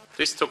department,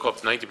 this took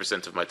up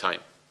 90% of my time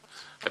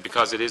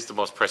because it is the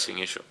most pressing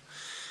issue.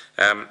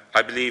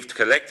 I believe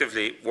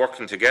collectively,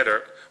 working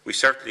together, we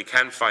certainly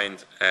can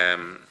find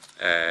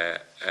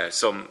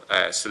some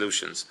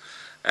solutions.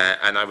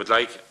 And I would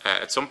like,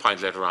 at some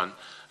point later on,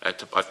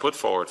 I've put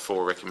forward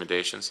 4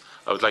 recommendations.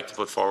 I would like to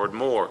put forward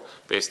more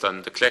based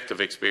on the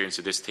collective experience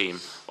of this team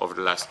over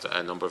the last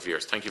number of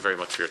years. Thank you very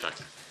much for your time.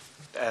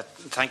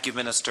 Thank you,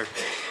 Minister.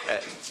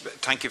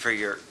 Thank you for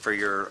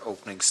your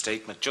opening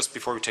statement. Just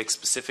before we take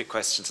specific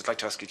questions, I'd like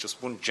to ask you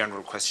just one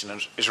general question.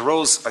 And it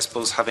arose, I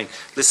suppose, having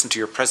listened to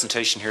your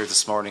presentation here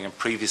this morning and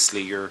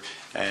previously your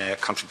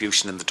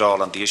contribution in the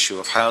Dáil on the issue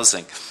of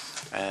housing.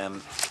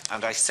 And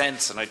I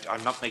sense, and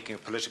I'm not making a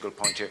political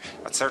point here,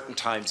 at certain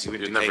times you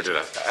indicate... You never do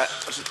that.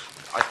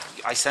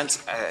 I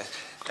sense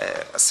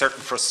a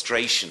certain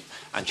frustration,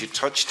 and you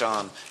touched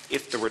on,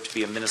 if there were to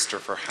be a Minister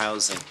for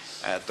Housing,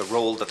 the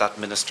role that that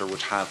Minister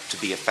would have to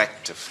be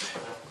effective.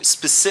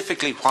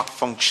 Specifically, what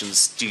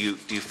functions do you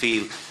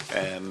feel,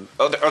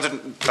 other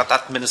than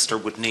that Minister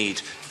would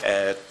need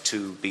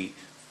to be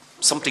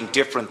something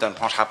different than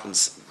what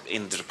happens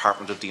in the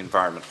Department of the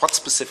Environment? What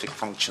specific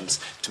functions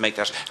to make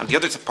that? And the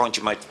other point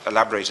you might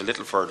elaborate a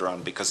little further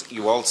on, because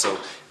you also,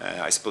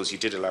 I suppose you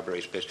did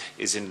elaborate a bit,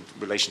 is in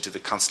relation to the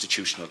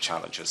constitutional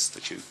challenges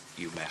that you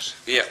met.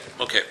 Yeah,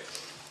 okay.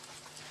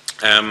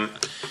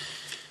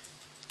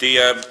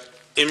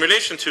 In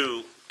relation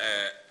to,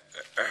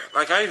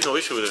 like, I have no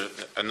issue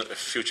with a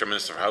future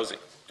Minister for Housing.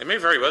 It may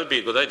very well be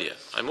a good idea.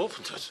 I'm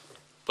open to it.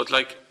 But,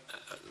 like,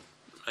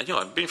 you know,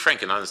 I'm being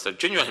frank and honest. I'm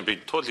genuinely being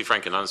totally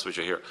frank and honest with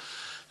you here.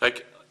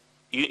 Like,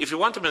 if you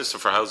want a Minister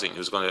for Housing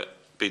who's going to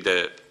be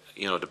the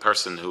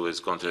person who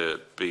is going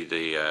to be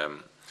the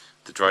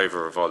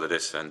driver of all of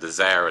this and the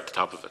czar at the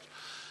top of it,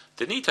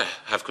 they need to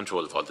have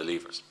control of all the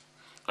levers,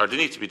 or they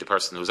need to be the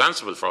person who's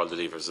answerable for all the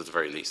levers at the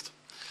very least.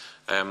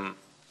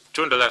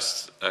 During the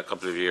last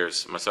couple of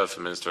years, myself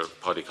and Minister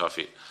Paddy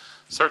Coffey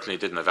certainly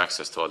didn't have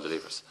access to all the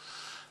levers.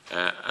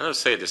 And I'll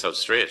say this out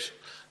straight.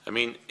 I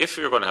mean, if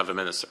you're going to have a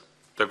minister,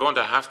 they're going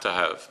to have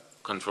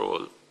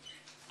control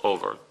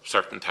over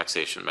certain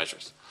taxation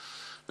measures.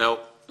 Now,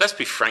 let's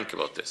be frank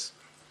about this.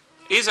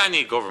 Is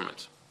any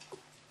government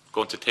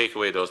going to take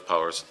away those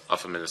powers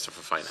off a Minister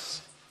for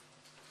Finance?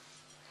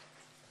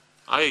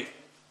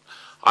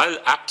 I'll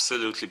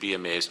absolutely be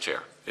amazed,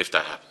 Chair, if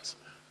that happens.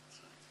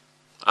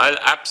 I'll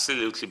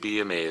absolutely be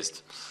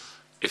amazed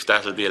if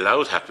that will be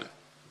allowed to happen.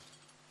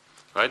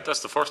 Right? That's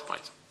the first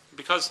point.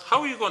 Because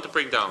how are you going to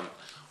bring down...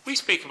 We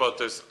speak about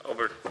this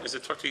over, is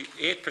it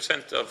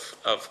 38%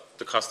 of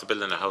the cost of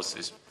building a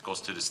house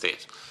goes to the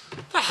state.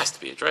 That has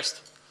to be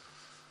addressed.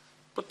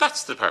 But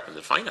that's the Department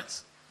of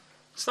Finance.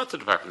 It's not the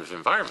Department of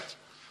Environment.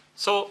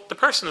 So the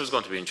person who's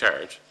going to be in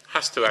charge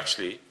has to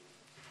actually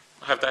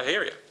have that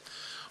area.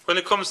 When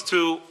it comes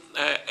to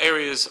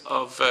areas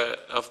of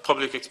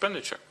public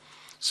expenditure,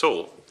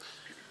 so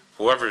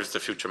whoever is the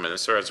future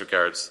minister as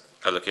regards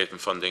allocating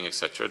funding,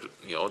 etc.,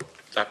 you know,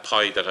 that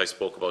pie that I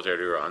spoke about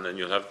earlier on, and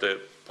you'll have the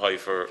pie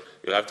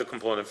you'll have the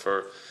component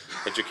for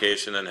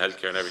education and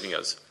healthcare and everything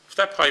else. If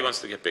that pie wants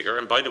to get bigger,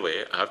 and by the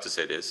way, I have to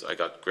say this, I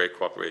got great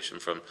cooperation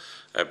from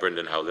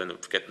Brendan Howlin.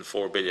 Getting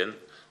 $4 billion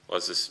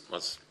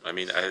I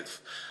mean, I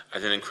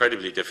had an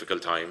incredibly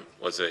difficult time,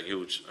 was a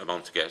huge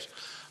amount to get.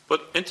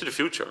 But into the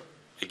future,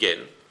 again,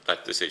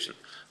 that decision.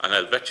 And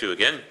I'll bet you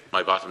again,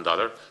 my bottom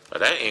dollar,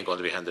 that ain't going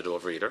to be handed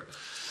over either.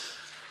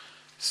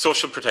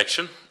 Social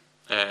protection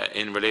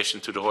in relation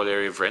to the whole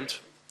area of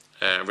rent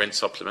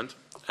supplement,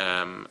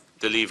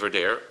 the lever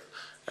there.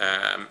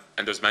 And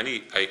there's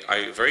many,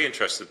 I'm very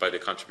interested by the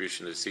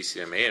contribution of the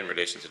CCMA in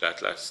relation to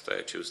that last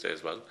Tuesday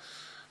as well,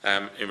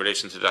 in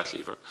relation to that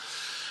lever.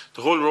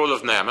 The whole role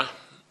of NAMA,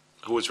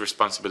 who is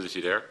responsibility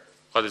there?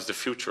 What is the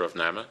future of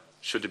NAMA?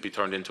 Should it be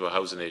turned into a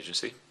housing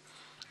agency?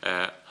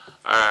 I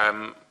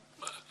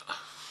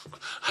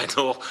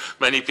know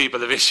many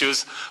people have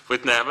issues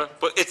with NAMA,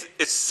 but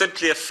it's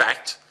simply a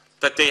fact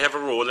that they have a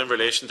role in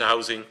relation to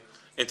housing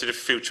into the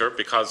future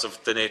because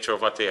of the nature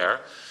of what they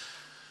are.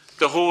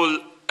 The whole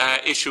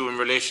issue in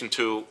relation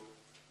to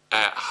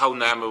how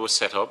NAMA was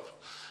set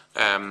up,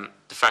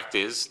 the fact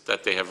is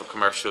that they have a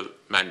commercial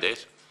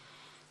mandate.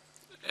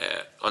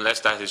 Unless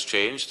that is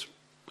changed,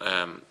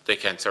 they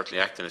can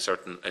certainly act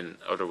in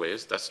other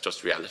ways. That's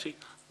just reality.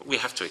 We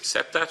have to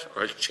accept that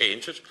or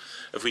change it.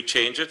 If we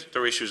change it,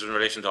 there are issues in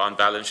relation to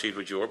on-balance sheet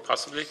with Europe,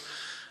 possibly.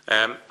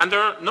 And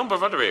there are a number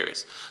of other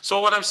areas. So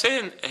what I'm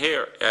saying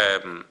here,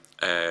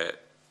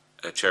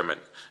 Chairman,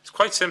 is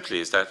quite simply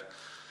is that,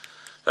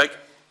 like,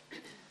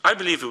 I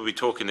believe it would be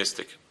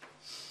tokenistic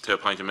to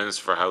appoint a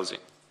Minister for Housing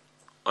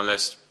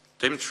unless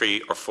them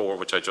 3 or 4,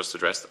 which I just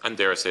addressed, and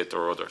dare I say it,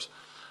 there are others,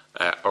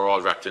 are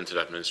all wrapped into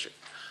that ministry.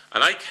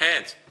 And I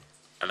can't,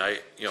 and I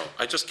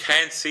just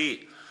can't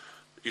see,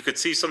 you could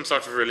see some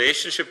sort of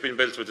relationship being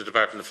built with the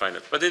Department of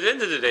Finance. But at the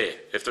end of the day,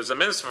 if there's a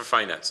Minister for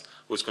Finance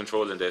who's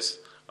controlling this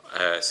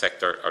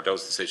sector or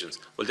those decisions,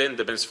 well then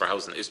the Minister for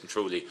Housing isn't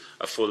truly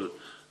a full,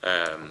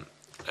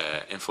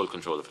 in full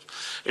control of it.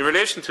 In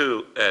relation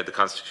to the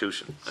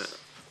Constitution,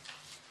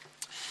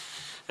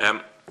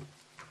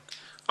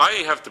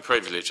 I have the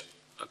privilege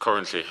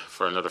currently,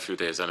 for another few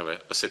days anyway,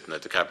 of sitting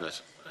at the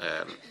Cabinet.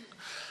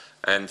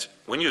 And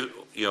when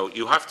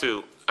you have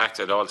to act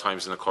at all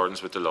times in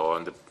accordance with the law,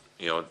 and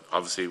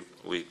obviously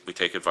we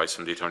take advice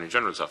from the Attorney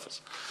General's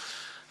office,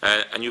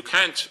 and you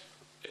can't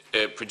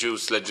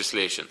produce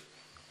legislation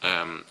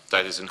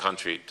that is in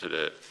contrary to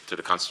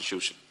the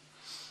Constitution.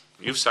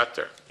 You've sat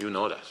there, you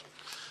know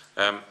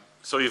that.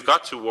 So you've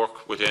got to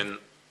work within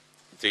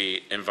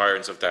the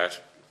environs of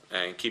that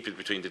and keep it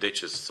between the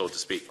ditches, so to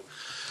speak.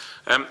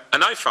 And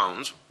I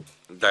found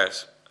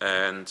that,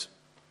 and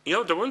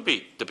there will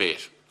be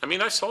debate. I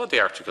mean, I saw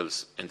the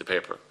articles in the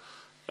paper.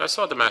 I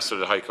saw the Master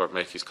of the High Court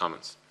make his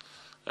comments.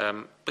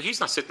 But he's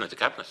not sitting at the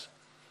Cabinet.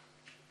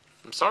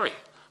 I'm sorry.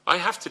 I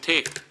have to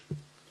take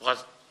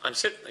what I'm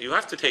sitting. You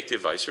have to take the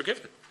advice you're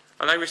given.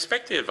 And I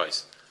respect the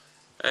advice.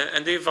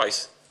 And the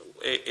advice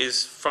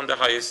is from the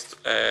highest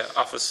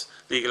office,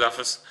 legal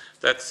office,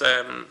 that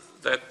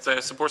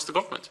supports the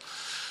government.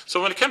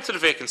 So when it comes to the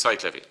vacant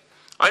site levy,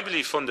 I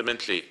believe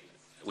fundamentally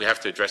we have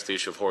to address the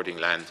issue of hoarding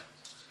land,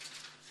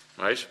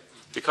 right?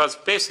 Because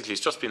basically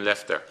it's just been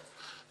left there.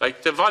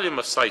 Like the volume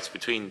of sites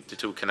between the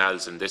two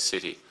canals in this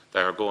city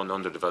that are going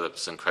underdeveloped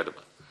is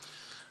incredible,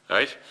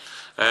 right?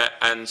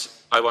 And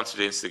I wanted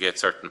to instigate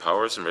certain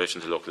powers in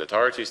relation to local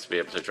authorities to be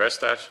able to address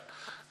that.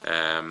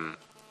 And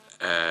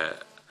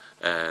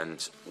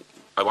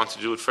I want to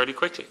do it fairly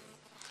quickly.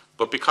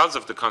 But because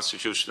of the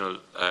constitutional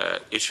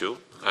issue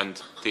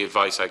and the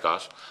advice I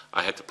got,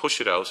 I had to push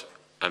it out,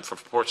 and for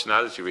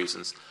proportionality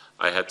reasons,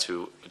 I had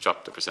to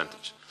drop the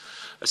percentage.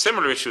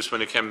 Similar issues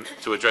when it came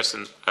to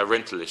addressing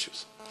rental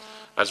issues,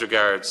 as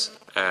regards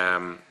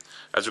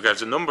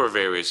a number of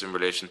areas in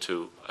relation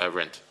to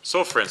rent.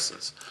 So, for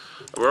instance,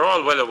 we're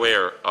all well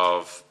aware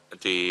of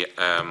the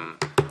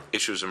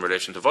issues in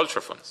relation to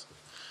vulture funds,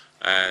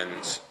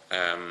 and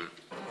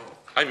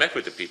I met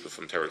with the people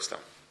from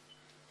Terrellstown.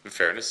 In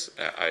fairness,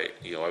 I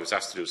was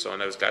asked to do so,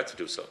 and I was glad to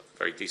do so.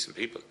 Very decent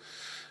people.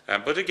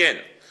 But again,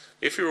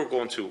 if you were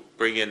going to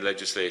bring in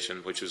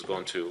legislation which is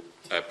going to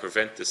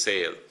prevent the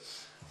sale,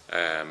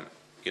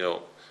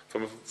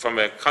 from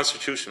a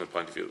constitutional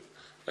point of view,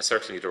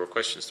 certainly there were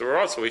questions. There were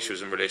also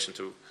issues in relation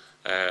to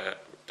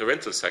the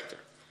rental sector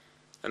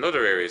and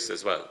other areas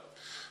as well.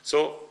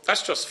 So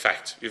that's just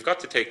fact. You've got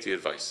to take the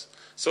advice.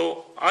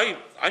 So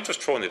I'm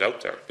just throwing it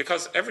out there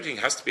because everything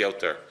has to be out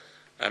there.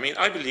 I mean,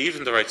 I believe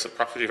in the rights of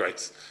property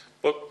rights,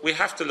 but we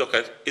have to look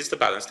at, is the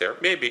balance there?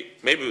 Maybe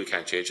we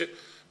can't change it.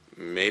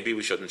 Maybe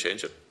we shouldn't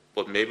change it,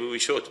 but maybe we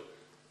should.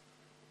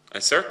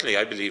 And certainly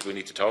I believe we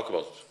need to talk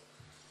about it.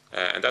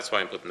 And that's why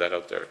I'm putting that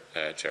out there,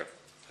 Chair.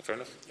 Fair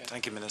enough? Yeah.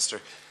 Thank you,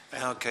 Minister.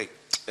 Okay.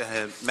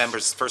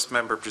 Members, first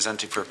member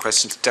presenting for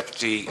questions,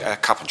 Deputy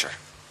Coppinger.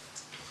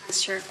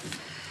 Thanks, Chair.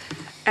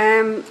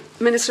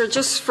 Minister,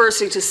 just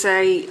firstly to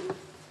say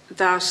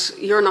that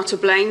you're not to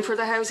blame for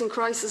the housing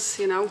crisis,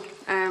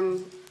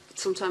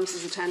 sometimes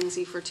there's a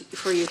tendency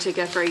for you to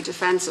get very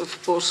defensive,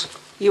 but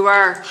you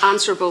are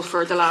answerable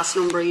for the last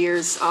number of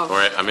years of... All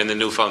right, I'm in the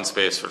newfound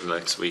space for the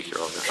next week.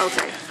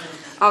 Okay.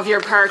 Of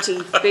your party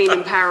being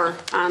in power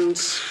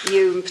and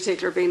you in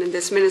particular being in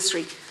this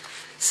ministry.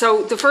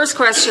 So the first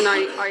question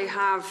I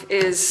have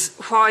is,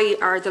 why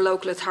are the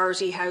local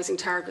authority housing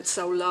targets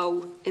so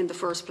low in the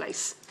first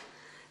place?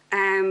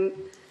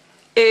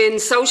 In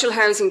Social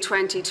Housing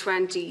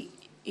 2020,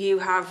 you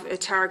have a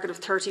target of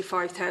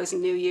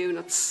 35,000 new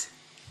units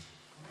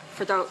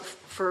from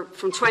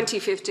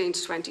 2015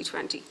 to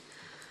 2020.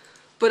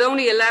 But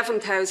only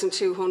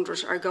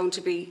 11,200 are going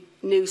to be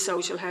new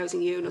social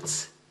housing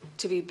units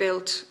to be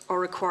built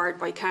or acquired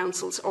by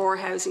councils or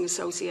housing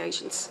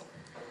associations.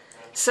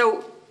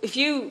 So if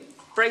you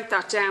break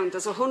that down,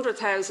 there's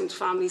 100,000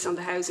 families on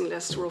the housing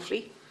list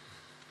roughly.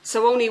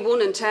 So only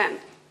 1 in 10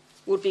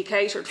 would be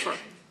catered for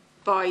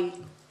by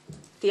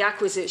the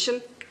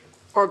acquisition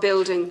or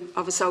building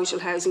of a social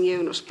housing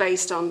unit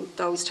based on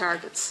those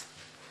targets.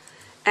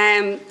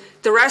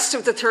 The rest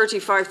of the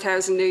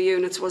 35,000 new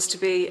units was to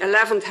be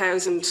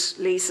 11,000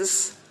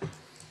 leases,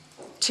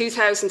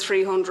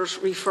 2,300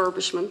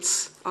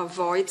 refurbishments of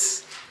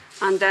voids,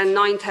 and then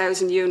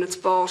 9,000 units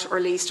bought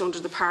or leased under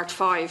the Part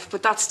 5.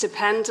 But that's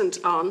dependent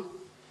on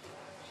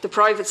the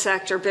private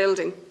sector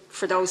building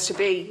for those to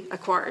be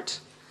acquired.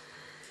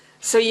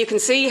 So you can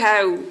see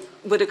how,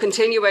 with a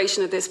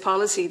continuation of this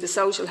policy, the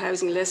social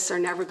housing lists are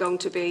never going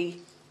to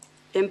be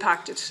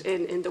impacted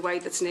in the way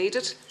that's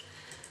needed.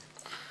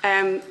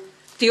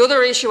 The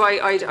other issue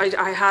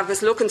I have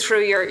is looking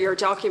through your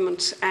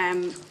document.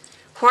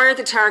 Why are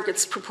the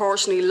targets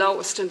proportionally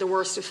lowest in the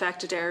worst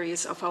affected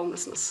areas of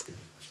homelessness?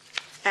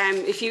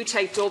 If you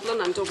take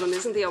Dublin, and Dublin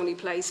isn't the only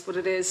place, but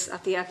it is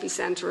at the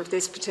epicentre of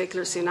this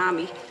particular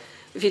tsunami.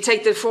 If you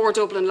take the 4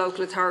 Dublin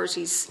local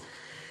authorities,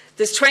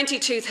 There's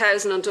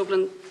 22,000 on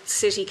Dublin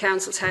City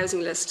Council's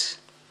housing list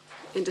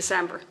in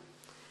December.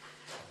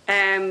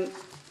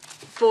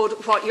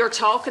 But what you're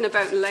talking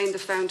about in laying the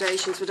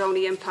foundations would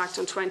only impact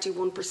on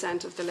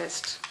 21% of the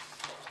list.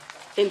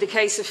 In the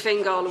case of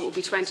Fingal, it will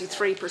be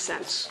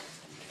 23%.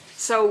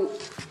 So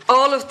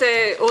all of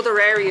the other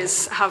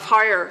areas have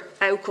higher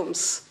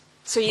outcomes.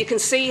 So you can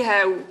see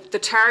how the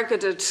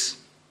targeted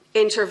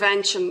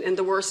intervention in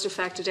the worst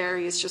affected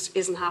areas just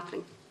isn't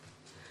happening.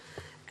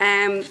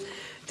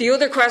 The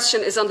other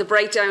question is on the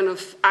breakdown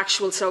of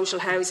actual social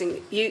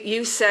housing.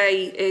 You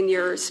say in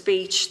your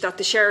speech that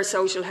the share of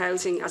social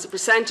housing as a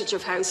percentage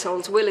of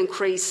households will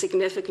increase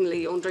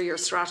significantly under your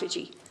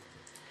strategy.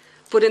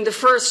 But in the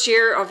first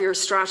year of your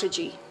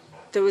strategy,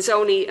 there was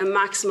only a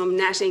maximum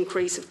net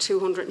increase of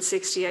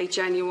 268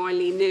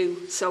 genuinely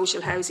new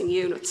social housing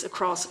units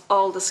across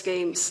all the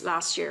schemes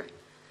last year.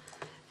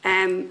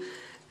 And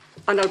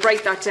I'll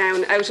break that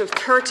down. Out of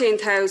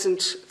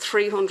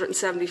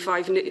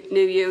 13,375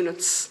 new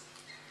units,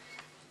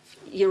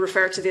 you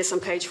refer to this on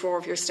page 4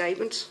 of your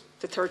statement,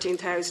 the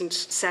 13,000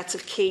 sets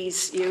of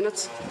keys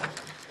units.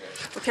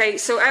 Okay,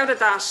 so out of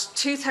that,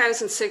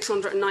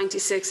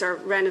 2,696 are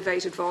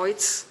renovated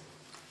voids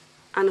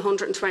and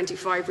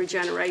 125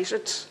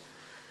 regenerated.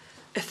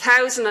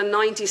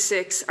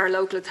 1,096 are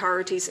local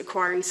authorities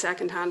acquiring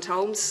second-hand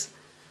homes.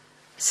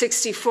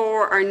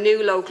 64 are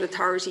new local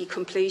authority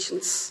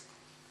completions,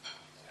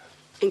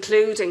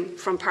 including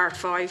from Part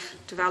 5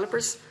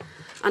 developers.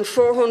 And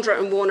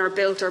 401 are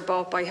built or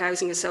bought by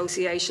housing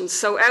associations.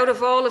 So out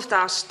of all of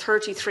that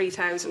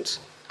 33,000,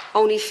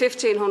 only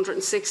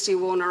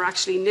 1,561 are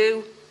actually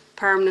new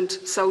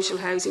permanent social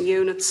housing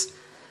units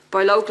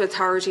by local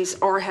authorities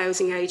or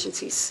housing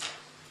agencies.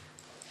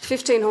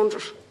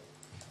 1,500.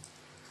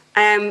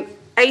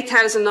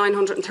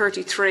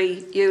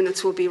 8,933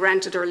 units will be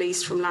rented or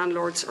leased from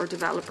landlords or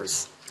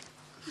developers.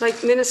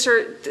 Like,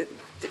 Minister,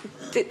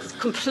 the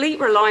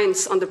complete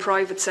reliance on the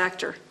private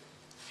sector.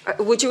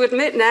 Would you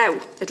admit now,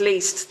 at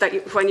least,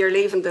 that when you're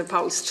leaving the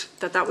post,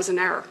 that that was an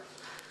error?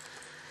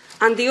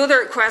 And the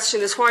other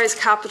question is, why is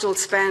capital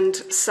spend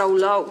so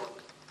low?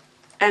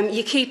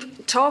 You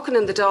keep talking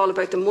in the Dáil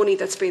about the money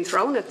that's been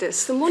thrown at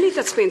this. The money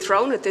that's been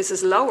thrown at this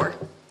is lower.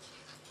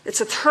 It's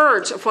a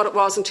third of what it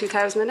was in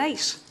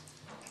 2008.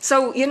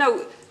 So, you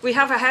know, we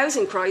have a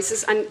housing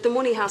crisis and the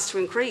money has to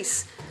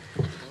increase.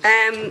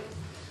 11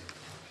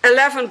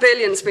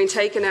 billion has been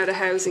taken out of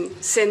housing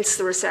since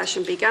the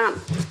recession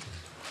began.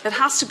 It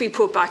has to be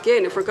put back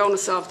in if we're going to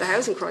solve the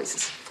housing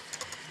crisis.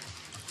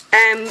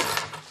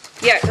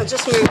 Yeah, I'll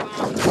just move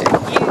on.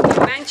 You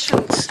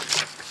mentioned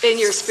in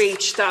your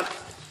speech that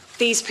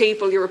these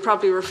people, you were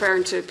probably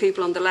referring to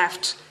people on the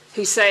left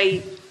who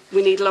say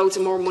we need loads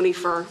of more money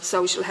for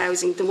social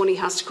housing. The money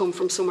has to come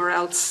from somewhere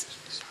else.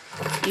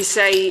 You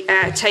say,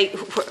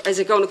 is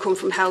it going to come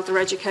from health or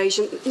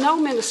education? No,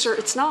 Minister,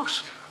 it's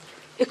not.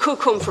 It could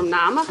come from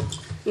NAMA.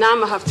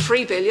 NAMA have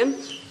 3 billion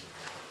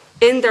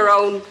in their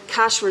own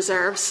cash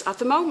reserves at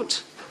the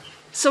moment.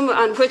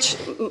 And which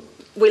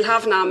we'll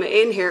have NAMA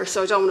in here,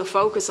 so I don't want to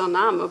focus on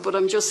NAMA, but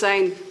I'm just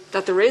saying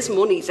that there is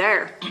money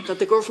there, that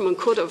the government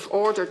could have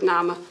ordered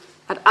NAMA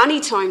at any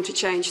time to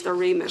change their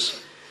remit.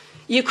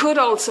 You could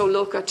also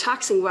look at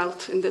taxing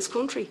wealth in this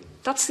country.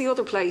 That's the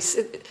other place.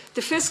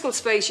 The fiscal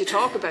space you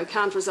talk about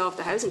can't resolve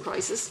the housing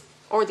crisis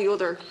or the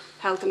other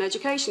health and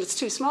education. It's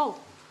too small.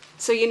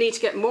 So you need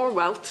to get more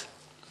wealth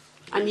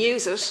and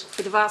use it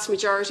for the vast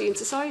majority in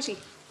society.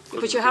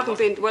 But you haven't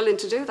been willing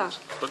to do that.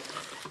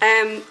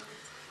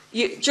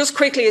 Just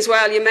quickly as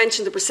well, you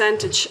mentioned the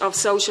percentage of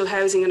social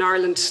housing in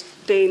Ireland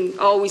being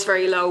always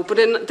very low. But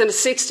in the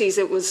 60s,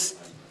 it was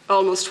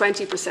almost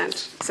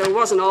 20%. So it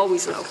wasn't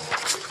always low.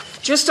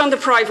 Just on the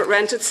private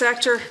rented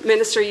sector,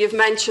 Minister, you've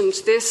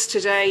mentioned this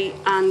today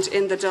and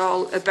in the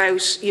Dáil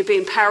about you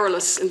being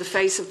powerless in the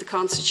face of the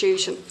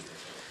Constitution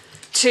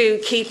to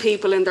keep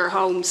people in their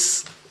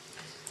homes.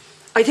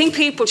 I think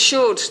people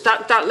should,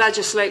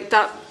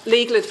 that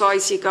legal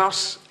advice you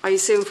got, I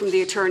assume from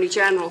the Attorney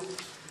General,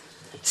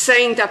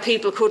 saying that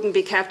people couldn't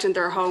be kept in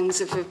their homes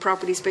if a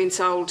property's been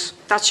sold,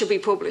 that should be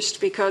published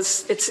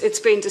because it's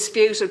been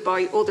disputed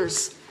by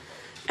others.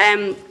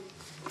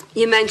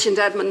 You mentioned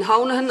Edmund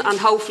Honohan, and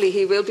hopefully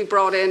he will be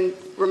brought in.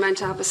 We're meant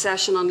to have a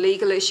session on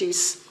legal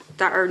issues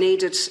that are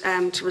needed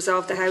to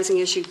resolve the housing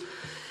issue.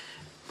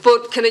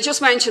 But can I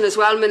just mention as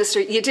well, Minister,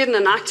 you didn't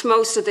enact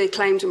most of the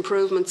claimed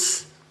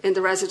improvements in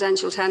the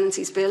residential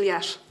tenancies bill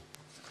yet.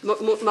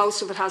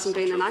 Most of it hasn't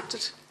been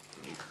enacted.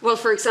 Well,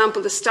 for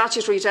example, the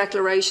statutory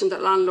declaration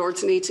that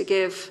landlords need to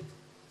give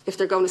if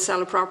they're going to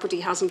sell a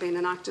property hasn't been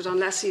enacted,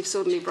 unless you've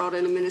suddenly brought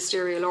in a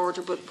ministerial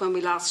order, but when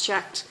we last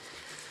checked.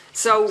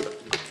 So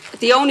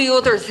the only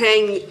other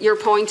thing you're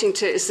pointing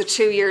to is the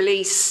 2-year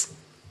lease.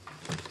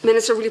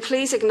 Minister, will you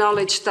please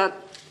acknowledge that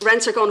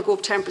rents are going to go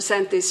up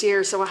 10% this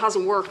year, so it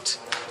hasn't worked.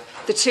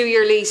 The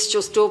 2-year lease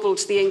just doubled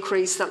the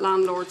increase that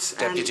landlords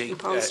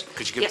imposed.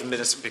 Could you give the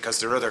Minister, because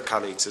there are other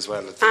colleagues as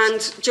well. And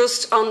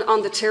just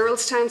on the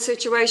Tyrrellstown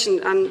situation,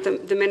 and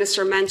the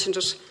Minister mentioned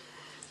it,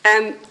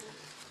 and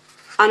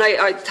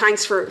I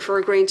thanks for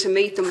agreeing to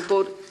meet them,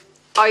 but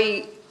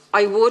I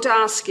would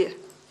ask you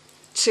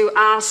to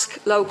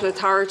ask local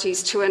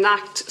authorities to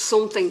enact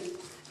something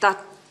that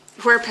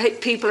where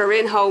people are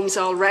in homes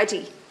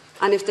already,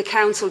 and if the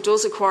council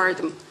does acquire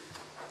them,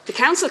 the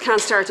council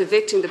can't start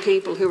evicting the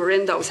people who are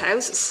in those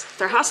houses.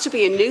 There has to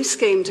be a new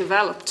scheme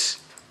developed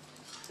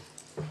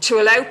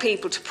to allow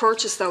people to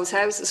purchase those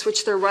houses,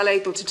 which they're well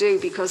able to do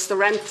because the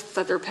rent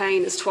that they're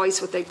paying is twice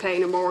what they pay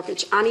in a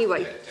mortgage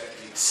anyway.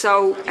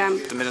 So,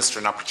 the Minister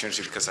an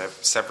opportunity because I have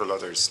several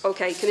others.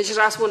 Okay, can I just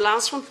ask one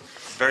last one?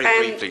 Very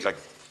briefly, like.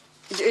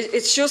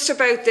 It's just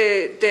about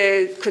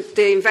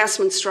the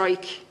investment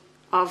strike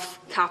of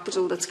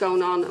capital that's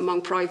going on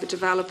among private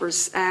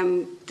developers.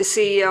 The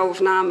CEO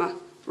of NAMA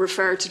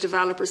referred to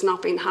developers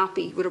not being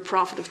happy with a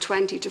profit of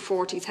 20 to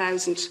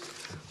 40,000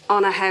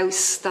 on a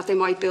house that they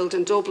might build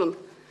in Dublin.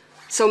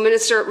 So,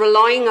 Minister,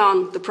 relying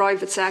on the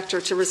private sector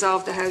to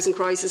resolve the housing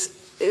crisis,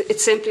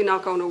 it's simply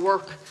not going to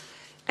work.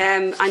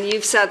 And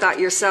you've said that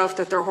yourself,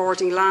 that they're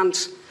hoarding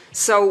land.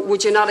 So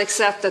would you not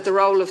accept that the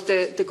role of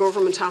the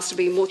government has to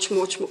be much,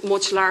 much,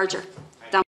 much larger?